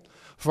painful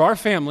for our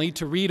family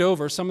to read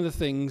over some of the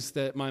things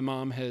that my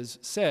mom has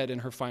said in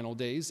her final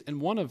days.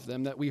 And one of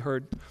them that we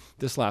heard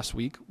this last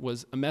week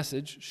was a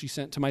message she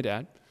sent to my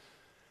dad.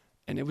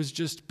 And it was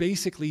just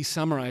basically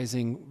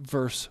summarizing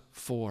verse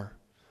 4,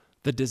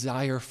 the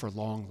desire for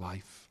long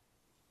life.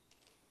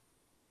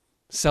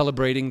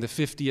 Celebrating the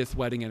 50th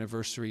wedding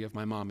anniversary of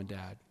my mom and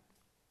dad.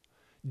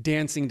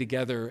 Dancing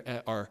together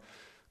at our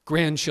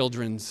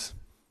grandchildren's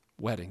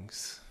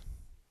weddings.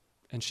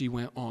 And she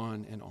went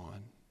on and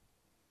on.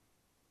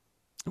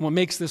 And what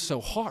makes this so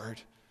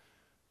hard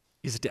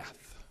is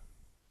death.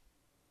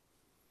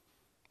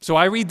 So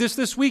I read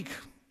this week.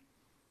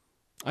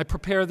 I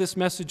prepare this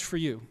message for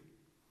you.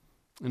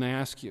 And I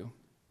ask you,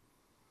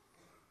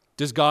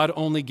 does God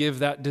only give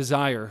that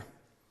desire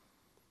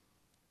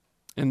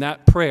and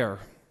that prayer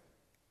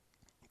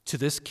to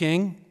this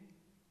king,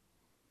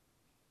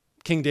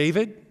 King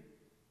David,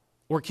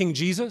 or King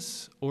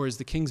Jesus, or is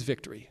the king's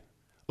victory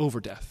over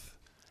death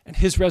and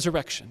his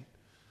resurrection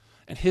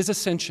and his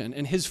ascension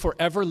and his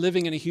forever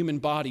living in a human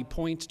body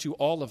point to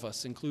all of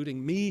us,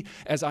 including me,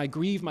 as I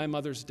grieve my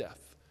mother's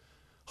death?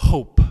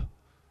 Hope,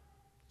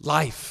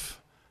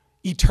 life,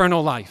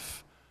 eternal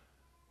life.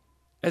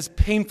 As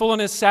painful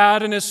and as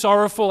sad and as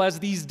sorrowful as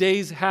these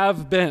days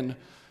have been,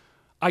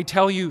 I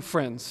tell you,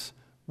 friends,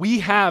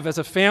 we have as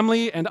a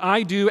family, and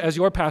I do as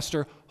your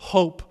pastor,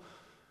 hope.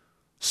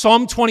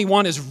 Psalm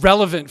 21 is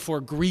relevant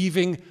for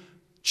grieving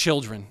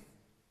children.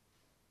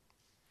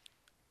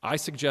 I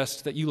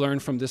suggest that you learn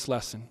from this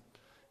lesson.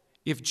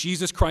 If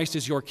Jesus Christ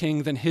is your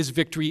king, then his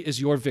victory is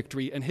your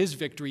victory, and his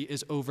victory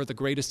is over the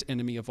greatest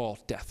enemy of all,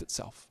 death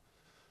itself.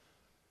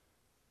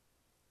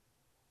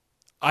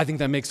 I think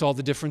that makes all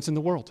the difference in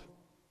the world.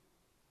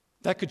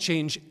 That could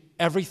change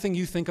everything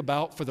you think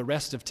about for the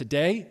rest of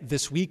today,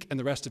 this week, and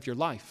the rest of your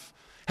life.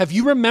 Have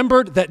you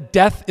remembered that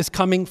death is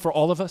coming for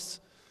all of us?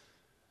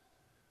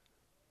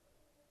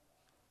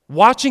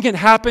 Watching it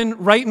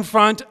happen right in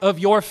front of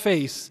your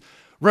face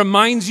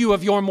reminds you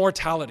of your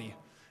mortality.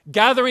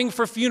 Gathering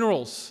for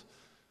funerals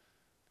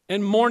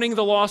and mourning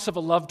the loss of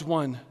a loved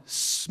one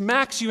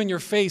smacks you in your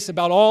face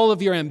about all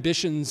of your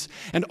ambitions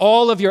and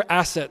all of your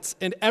assets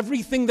and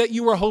everything that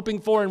you were hoping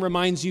for, and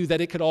reminds you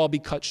that it could all be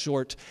cut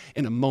short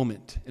in a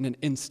moment, in an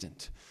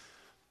instant.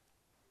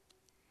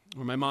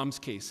 Or my mom's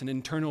case, an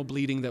internal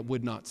bleeding that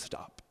would not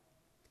stop.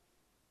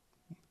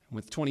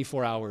 With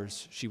 24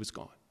 hours, she was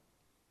gone.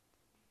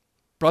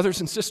 Brothers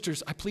and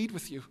sisters, I plead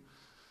with you.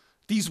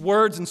 These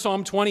words in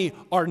Psalm 20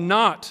 are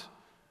not,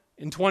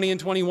 in 20 and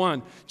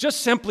 21,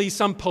 just simply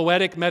some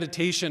poetic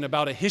meditation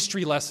about a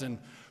history lesson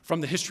from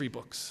the history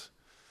books.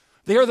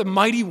 They are the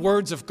mighty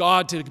words of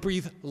God to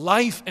breathe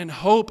life and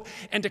hope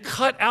and to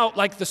cut out,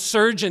 like the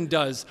surgeon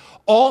does,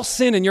 all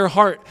sin in your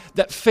heart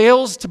that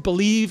fails to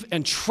believe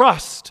and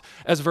trust,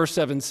 as verse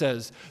 7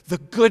 says, the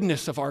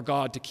goodness of our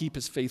God to keep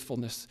his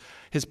faithfulness,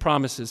 his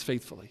promises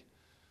faithfully.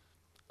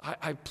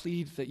 I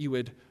plead that you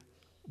would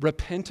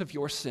repent of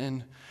your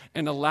sin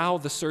and allow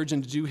the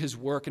surgeon to do his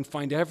work and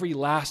find every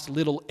last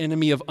little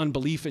enemy of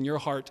unbelief in your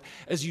heart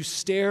as you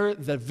stare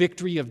the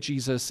victory of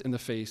Jesus in the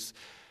face,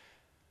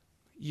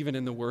 even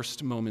in the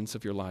worst moments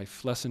of your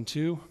life. Lesson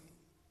 2,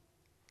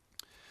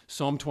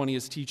 Psalm 20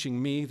 is teaching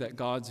me that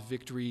God's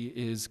victory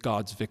is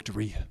God's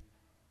victory.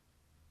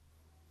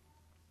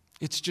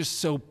 It's just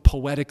so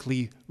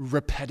poetically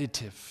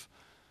repetitive.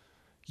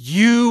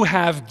 You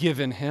have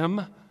given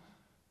him.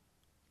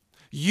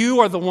 You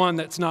are the one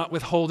that's not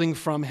withholding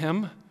from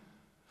him.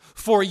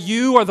 For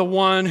you are the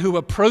one who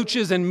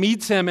approaches and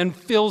meets him and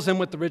fills him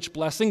with the rich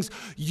blessings.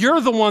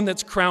 You're the one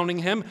that's crowning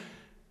him.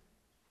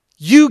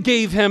 You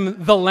gave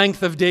him the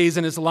length of days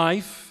in his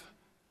life.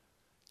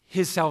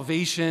 His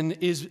salvation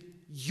is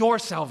your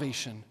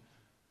salvation.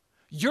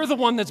 You're the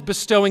one that's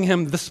bestowing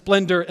him the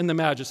splendor and the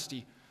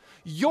majesty.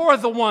 You're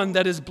the one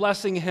that is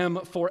blessing him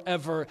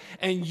forever,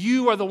 and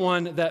you are the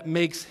one that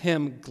makes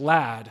him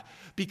glad,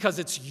 because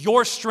it's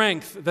your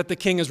strength that the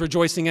king is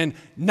rejoicing in,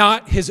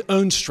 not his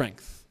own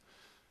strength.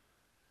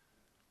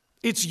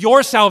 It's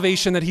your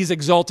salvation that he's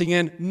exulting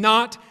in,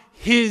 not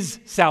his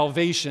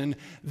salvation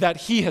that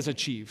he has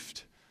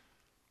achieved.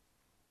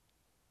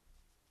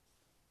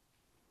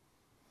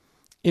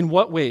 In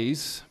what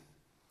ways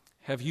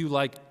have you,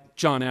 like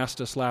John asked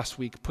us last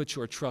week, put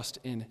your trust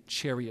in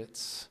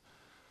chariots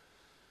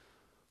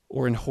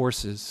or in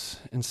horses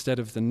instead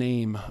of the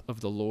name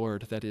of the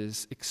Lord that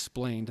is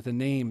explained. The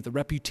name, the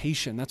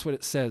reputation, that's what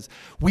it says.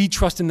 We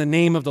trust in the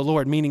name of the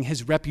Lord, meaning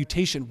his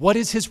reputation. What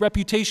is his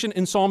reputation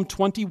in Psalm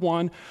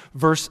 21,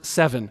 verse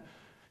 7?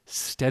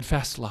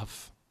 Steadfast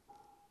love,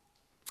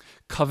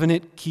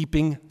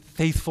 covenant-keeping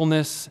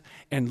faithfulness,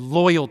 and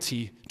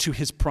loyalty to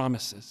his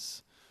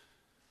promises.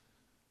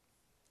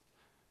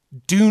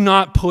 Do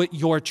not put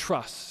your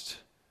trust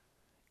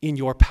in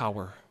your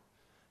power,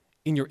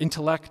 in your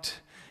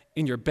intellect,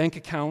 in your bank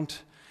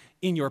account,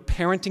 in your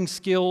parenting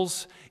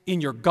skills,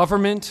 in your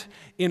government,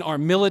 in our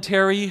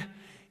military,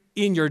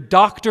 in your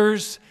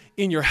doctors,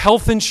 in your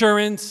health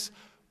insurance.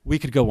 We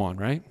could go on,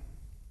 right?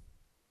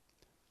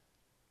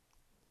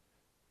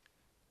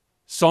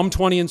 Psalm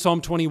 20 and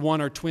Psalm 21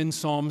 are twin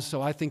psalms,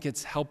 so I think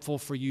it's helpful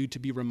for you to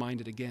be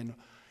reminded again,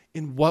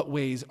 in what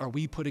ways are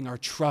we putting our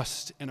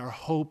trust and our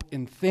hope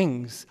in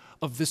things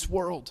of this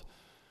world,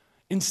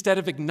 instead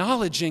of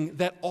acknowledging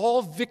that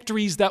all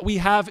victories that we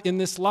have in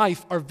this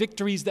life are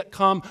victories that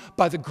come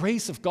by the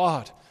grace of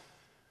God.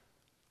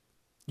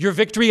 Your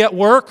victory at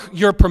work,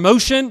 your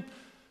promotion,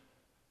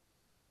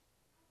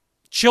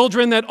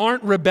 children that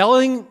aren't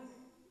rebelling,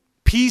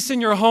 peace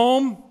in your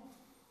home,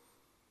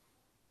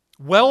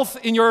 wealth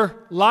in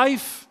your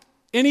life,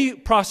 any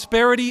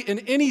prosperity in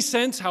any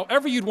sense,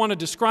 however you'd want to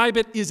describe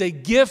it, is a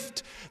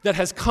gift that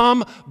has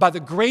come by the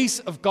grace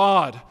of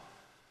God.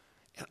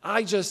 And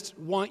I just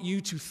want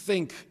you to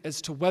think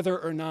as to whether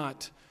or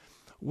not,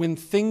 when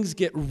things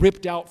get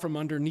ripped out from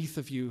underneath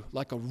of you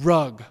like a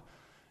rug,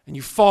 and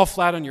you fall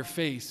flat on your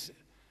face,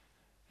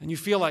 and you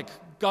feel like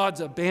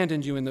God's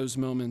abandoned you in those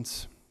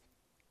moments,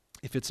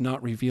 if it's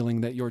not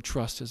revealing that your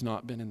trust has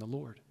not been in the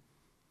Lord.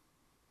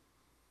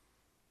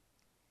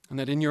 And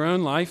that in your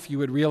own life, you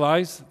would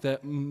realize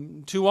that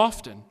too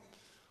often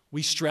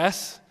we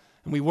stress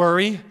and we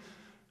worry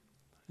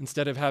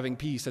instead of having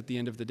peace at the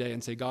end of the day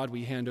and say, God,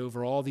 we hand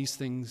over all these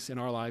things in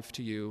our life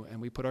to you,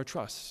 and we put our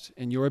trust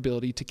in your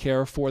ability to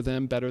care for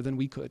them better than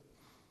we could.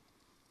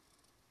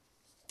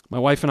 My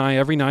wife and I,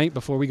 every night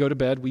before we go to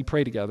bed, we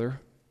pray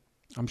together.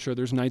 I'm sure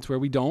there's nights where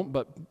we don't,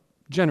 but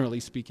generally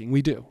speaking,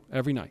 we do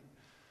every night.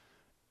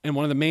 And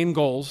one of the main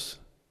goals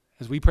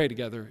as we pray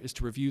together is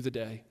to review the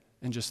day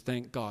and just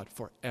thank God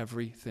for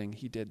everything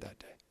he did that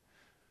day.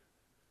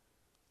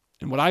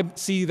 And what I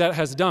see that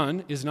has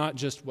done is not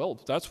just, well,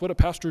 that's what a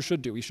pastor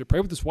should do. He should pray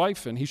with his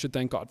wife and he should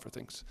thank God for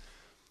things.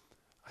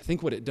 I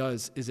think what it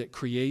does is it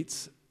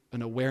creates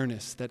an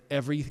awareness that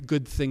every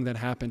good thing that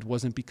happened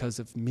wasn't because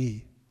of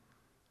me.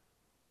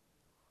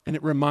 And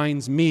it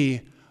reminds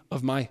me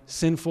of my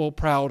sinful,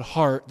 proud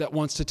heart that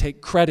wants to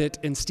take credit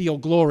and steal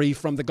glory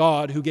from the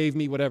God who gave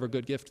me whatever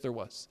good gift there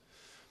was.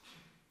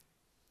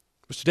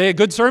 Was today a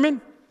good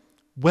sermon?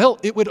 Well,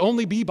 it would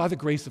only be by the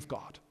grace of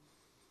God.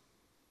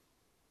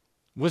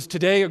 Was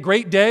today a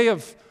great day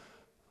of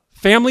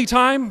family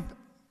time?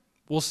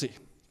 We'll see.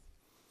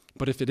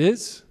 But if it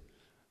is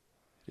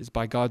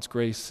by God's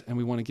grace, and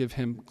we want to give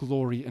him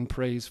glory and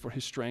praise for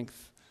his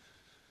strength.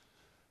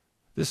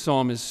 This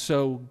psalm is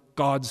so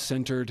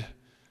God-centered,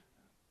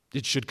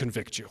 it should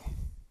convict you.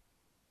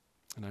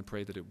 And I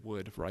pray that it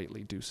would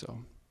rightly do so.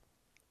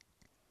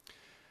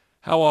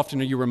 How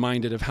often are you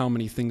reminded of how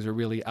many things are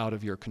really out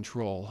of your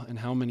control, and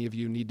how many of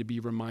you need to be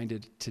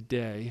reminded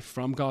today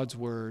from God's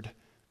word,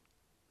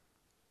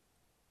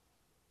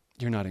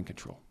 you're not in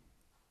control.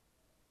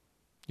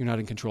 You're not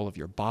in control of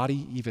your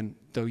body, even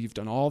though you've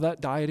done all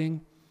that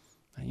dieting,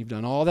 and you've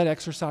done all that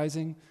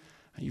exercising,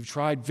 and you've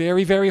tried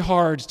very, very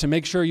hard to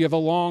make sure you have a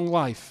long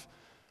life.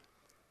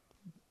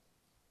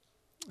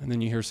 And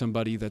then you hear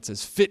somebody that's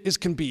as fit as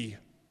can be,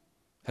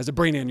 has a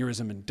brain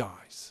aneurysm and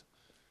dies.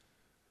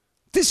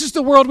 This is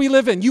the world we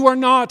live in. You are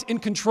not in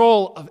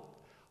control of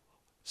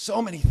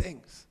so many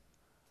things.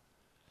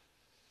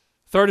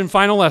 Third and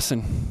final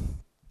lesson.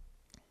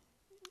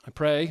 I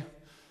pray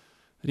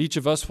that each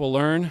of us will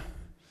learn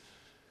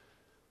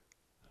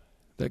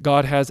that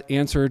God has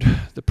answered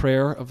the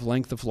prayer of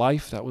length of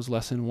life. That was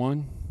lesson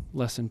 1.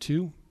 Lesson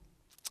 2,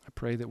 I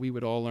pray that we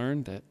would all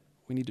learn that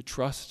we need to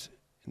trust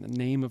in the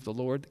name of the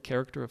Lord, the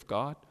character of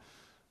God.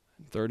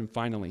 And third and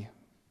finally,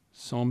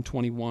 Psalm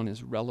 21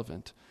 is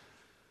relevant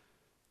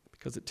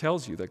because it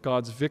tells you that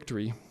God's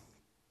victory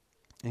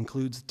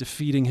includes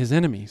defeating his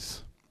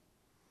enemies,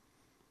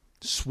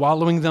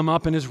 swallowing them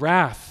up in his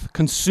wrath,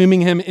 consuming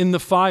him in the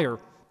fire,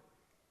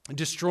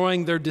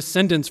 destroying their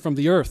descendants from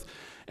the earth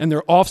and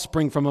their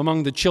offspring from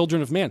among the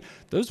children of man.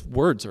 Those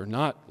words are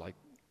not like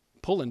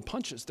pulling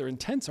punches. They're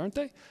intense, aren't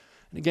they?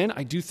 And again,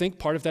 I do think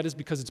part of that is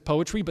because it's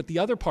poetry, but the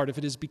other part of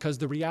it is because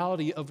the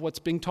reality of what's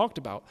being talked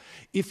about.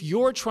 If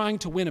you're trying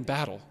to win a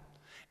battle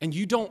and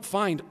you don't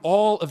find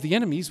all of the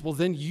enemies, well,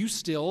 then you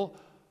still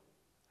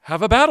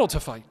have a battle to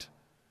fight.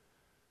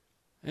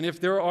 And if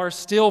there are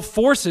still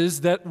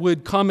forces that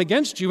would come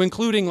against you,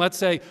 including, let's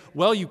say,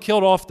 well, you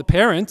killed off the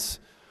parents,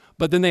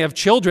 but then they have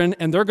children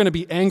and they're going to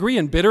be angry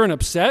and bitter and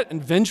upset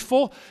and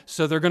vengeful,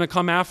 so they're going to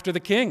come after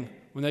the king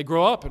when they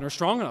grow up and are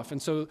strong enough.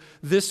 And so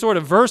this sort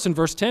of verse in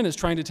verse 10 is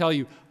trying to tell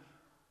you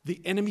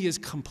the enemy is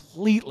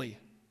completely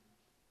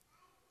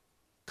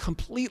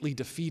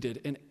defeated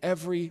in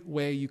every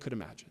way you could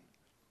imagine.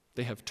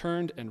 They have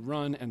turned and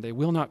run, and they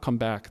will not come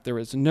back. There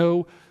is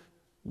no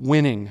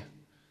winning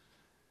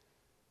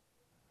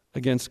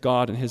against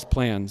God and his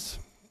plans.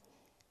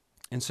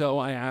 And so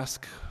I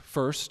ask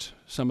first,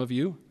 some of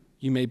you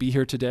may be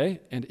here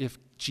today, and if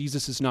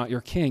Jesus is not your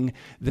king,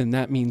 then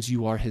that means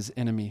you are his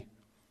enemy.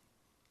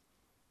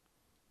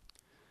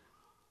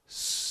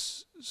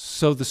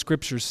 So the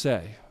scriptures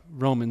say,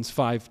 Romans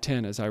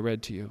 5:10, as I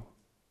read to you,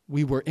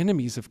 we were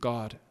enemies of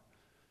God.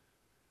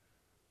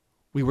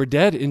 We were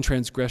dead in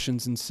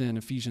transgressions and sin,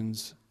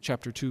 Ephesians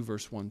chapter 2,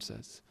 verse 1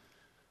 says.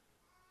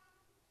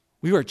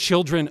 We are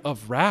children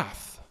of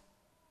wrath.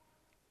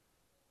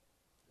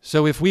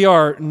 So if we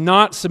are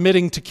not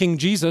submitting to King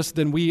Jesus,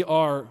 then we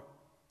are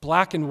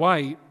black and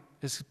white,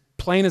 as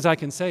plain as I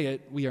can say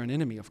it, we are an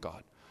enemy of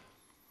God.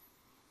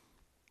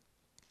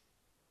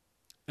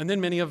 And then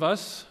many of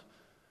us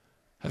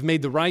have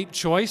made the right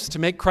choice to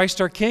make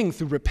Christ our King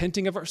through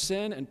repenting of our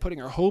sin and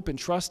putting our hope and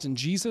trust in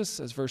Jesus,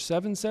 as verse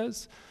 7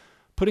 says.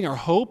 Putting our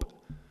hope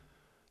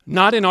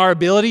not in our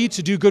ability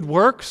to do good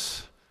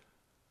works.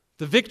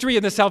 The victory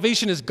and the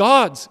salvation is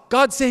God's.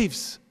 God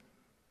saves.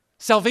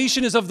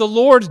 Salvation is of the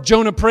Lord,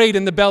 Jonah prayed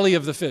in the belly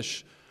of the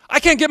fish. I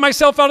can't get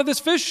myself out of this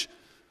fish.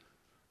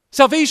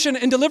 Salvation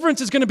and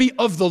deliverance is going to be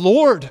of the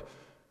Lord.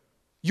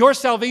 Your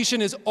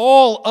salvation is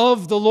all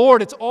of the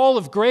Lord. It's all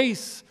of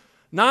grace.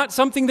 Not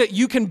something that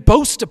you can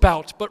boast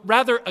about, but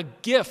rather a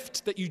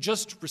gift that you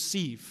just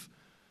receive.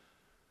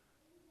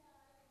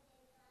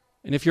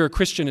 And if you're a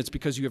Christian, it's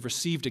because you have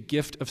received a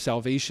gift of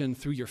salvation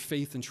through your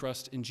faith and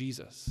trust in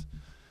Jesus.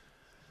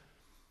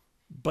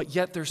 But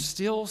yet there's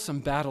still some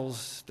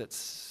battles that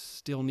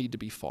still need to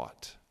be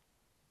fought.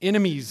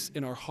 Enemies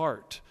in our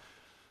heart.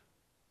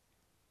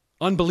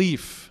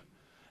 Unbelief.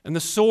 And the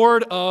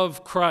sword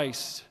of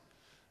Christ,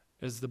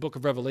 as the book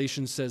of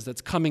Revelation says,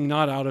 that's coming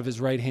not out of his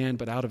right hand,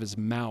 but out of his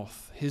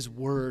mouth. His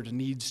word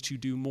needs to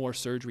do more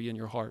surgery in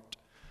your heart.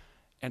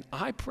 And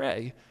I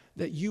pray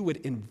that you would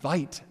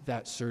invite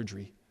that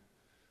surgery.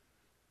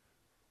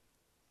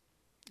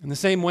 In the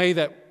same way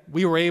that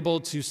we were able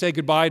to say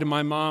goodbye to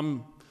my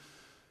mom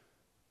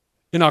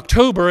in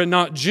October and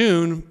not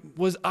June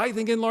was, I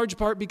think, in large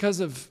part because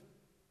of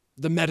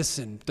the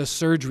medicine, the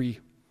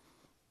surgery,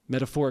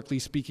 metaphorically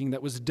speaking,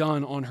 that was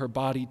done on her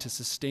body to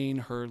sustain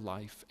her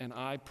life. And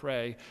I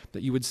pray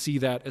that you would see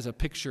that as a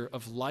picture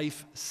of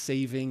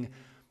life-saving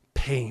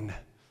pain.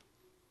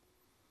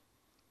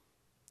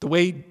 The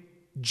way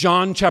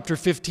John chapter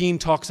 15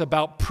 talks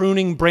about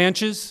pruning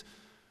branches.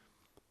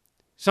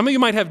 Some of you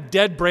might have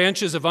dead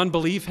branches of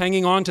unbelief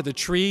hanging on to the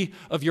tree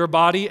of your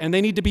body, and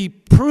they need to be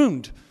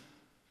pruned.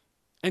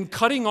 And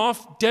cutting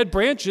off dead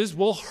branches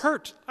will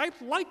hurt. I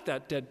like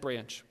that dead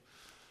branch.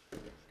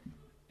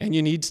 And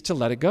you need to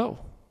let it go.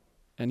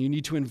 And you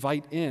need to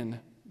invite in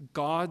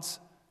God's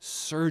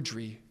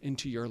surgery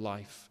into your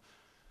life,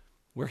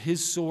 where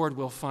his sword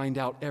will find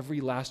out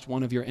every last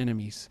one of your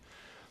enemies.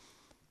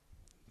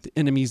 The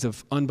enemies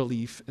of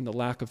unbelief and the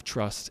lack of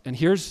trust. And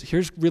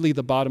here's really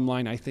the bottom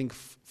line, I think,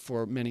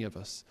 for many of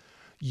us.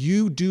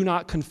 You do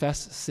not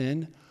confess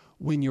sin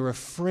when you're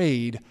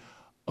afraid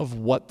of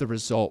what the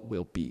result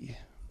will be.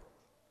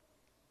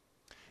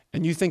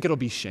 And you think it'll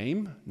be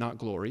shame, not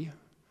glory.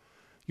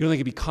 You don't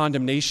think it'll be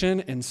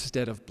condemnation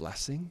instead of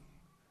blessing.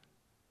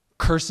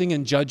 Cursing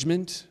and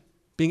judgment,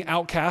 being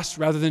outcast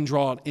rather than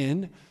drawn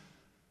in.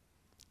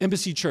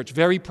 Embassy Church,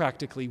 very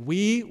practically,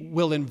 we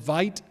will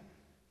invite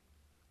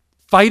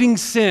fighting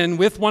sin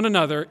with one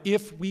another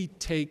if we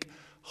take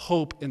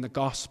hope in the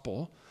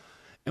gospel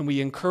and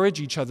we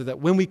encourage each other that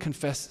when we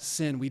confess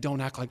sin, we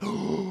don't act like,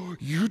 oh,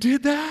 you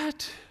did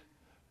that?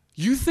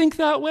 You think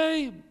that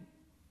way?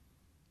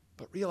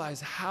 But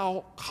realize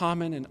how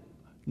common and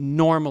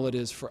normal it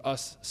is for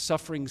us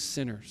suffering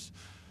sinners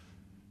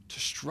to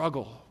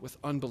struggle with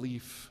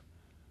unbelief.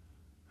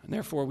 And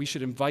therefore, we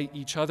should invite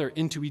each other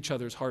into each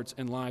other's hearts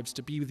and lives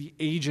to be the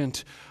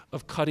agent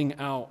of cutting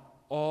out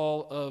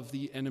all of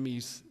the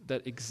enemies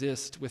that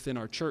exist within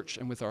our church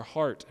and with our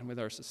heart and with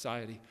our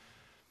society.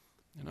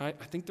 And I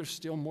think there's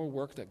still more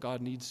work that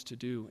God needs to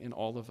do in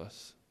all of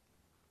us,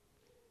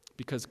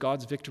 because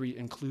God's victory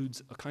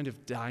includes a kind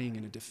of dying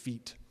and a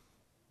defeat.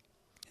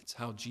 It's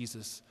how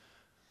Jesus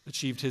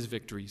achieved his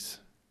victories,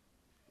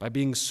 by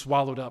being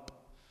swallowed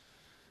up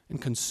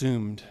and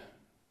consumed.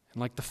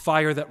 And like the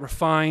fire that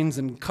refines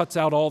and cuts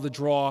out all the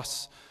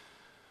dross,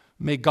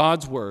 may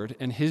God's word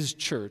and his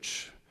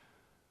church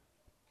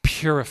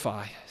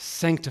purify,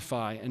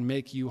 sanctify, and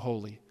make you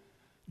holy.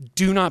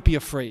 Do not be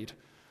afraid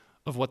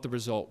of what the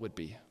result would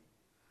be.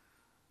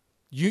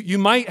 You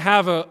might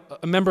have a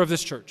member of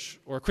this church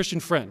or a Christian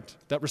friend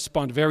that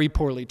respond very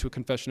poorly to a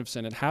confession of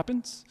sin. It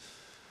happens.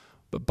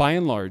 But by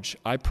and large,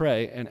 I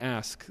pray and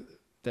ask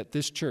that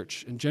this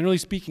church, and generally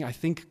speaking, I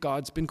think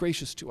God's been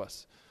gracious to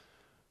us,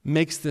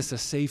 makes this a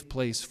safe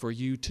place for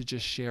you to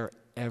just share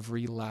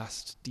every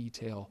last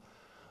detail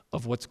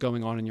of what's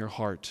going on in your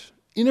heart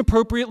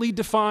inappropriately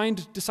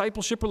defined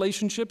discipleship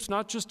relationships,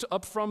 not just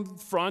up from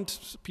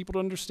front, people to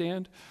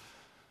understand,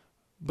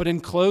 but in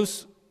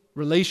close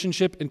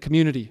relationship and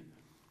community.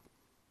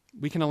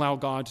 We can allow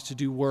God to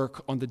do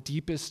work on the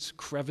deepest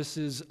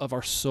crevices of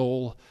our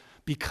soul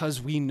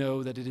because we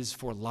know that it is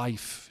for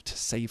life to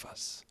save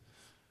us.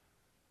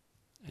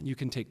 And you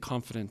can take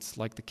confidence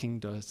like the King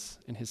does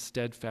in his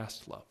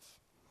steadfast love.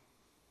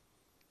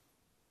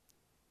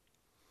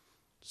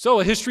 So,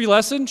 a history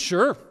lesson,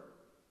 sure,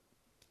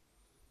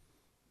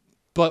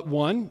 but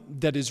one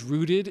that is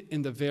rooted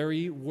in the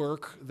very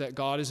work that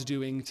God is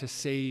doing to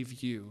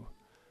save you.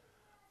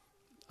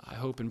 I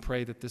hope and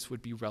pray that this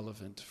would be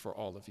relevant for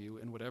all of you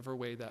in whatever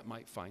way that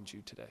might find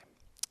you today.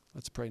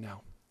 Let's pray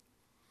now.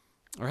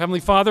 Our Heavenly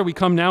Father, we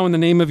come now in the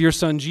name of your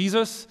Son,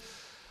 Jesus,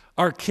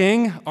 our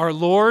King, our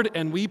Lord,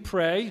 and we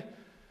pray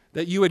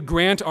that you would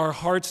grant our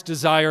heart's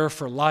desire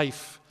for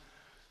life.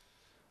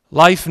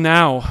 Life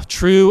now,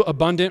 true,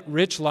 abundant,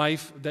 rich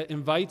life that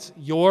invites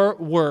your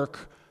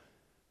work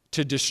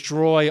to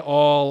destroy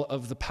all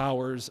of the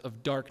powers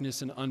of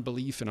darkness and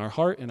unbelief in our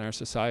heart and our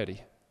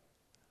society.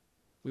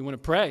 We want to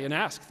pray and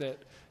ask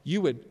that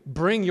you would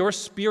bring your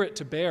Spirit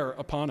to bear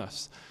upon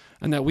us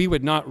and that we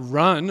would not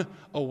run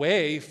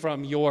away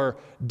from your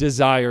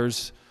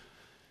desires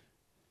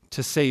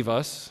to save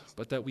us,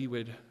 but that we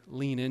would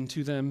lean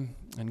into them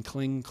and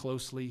cling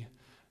closely,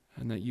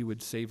 and that you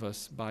would save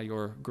us by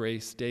your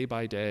grace day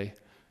by day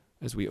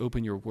as we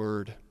open your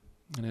word.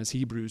 And as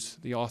Hebrews,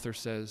 the author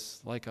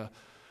says, like a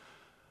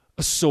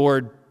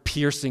sword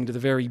piercing to the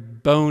very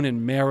bone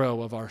and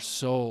marrow of our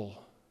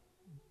soul,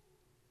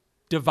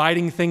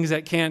 dividing things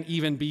that can't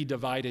even be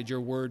divided,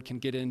 your word can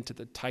get into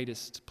the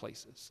tightest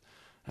places.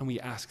 And we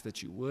ask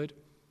that you would,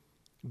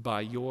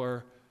 by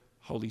your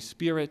Holy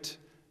Spirit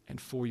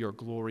and for your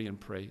glory and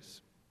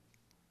praise.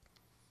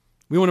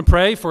 We want to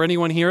pray for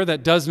anyone here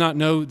that does not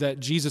know that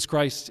Jesus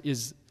Christ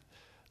is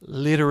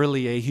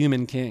literally a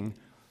human king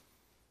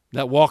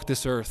that walked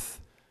this earth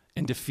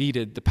and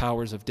defeated the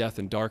powers of death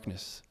and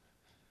darkness.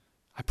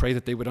 I pray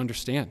that they would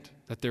understand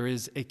that there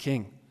is a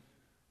king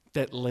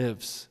that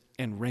lives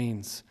and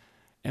reigns,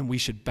 and we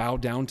should bow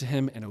down to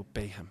him and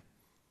obey him.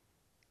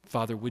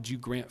 Father, would you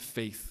grant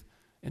faith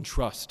and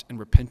trust and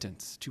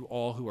repentance to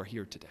all who are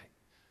here today?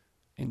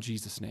 In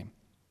Jesus' name,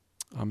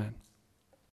 amen.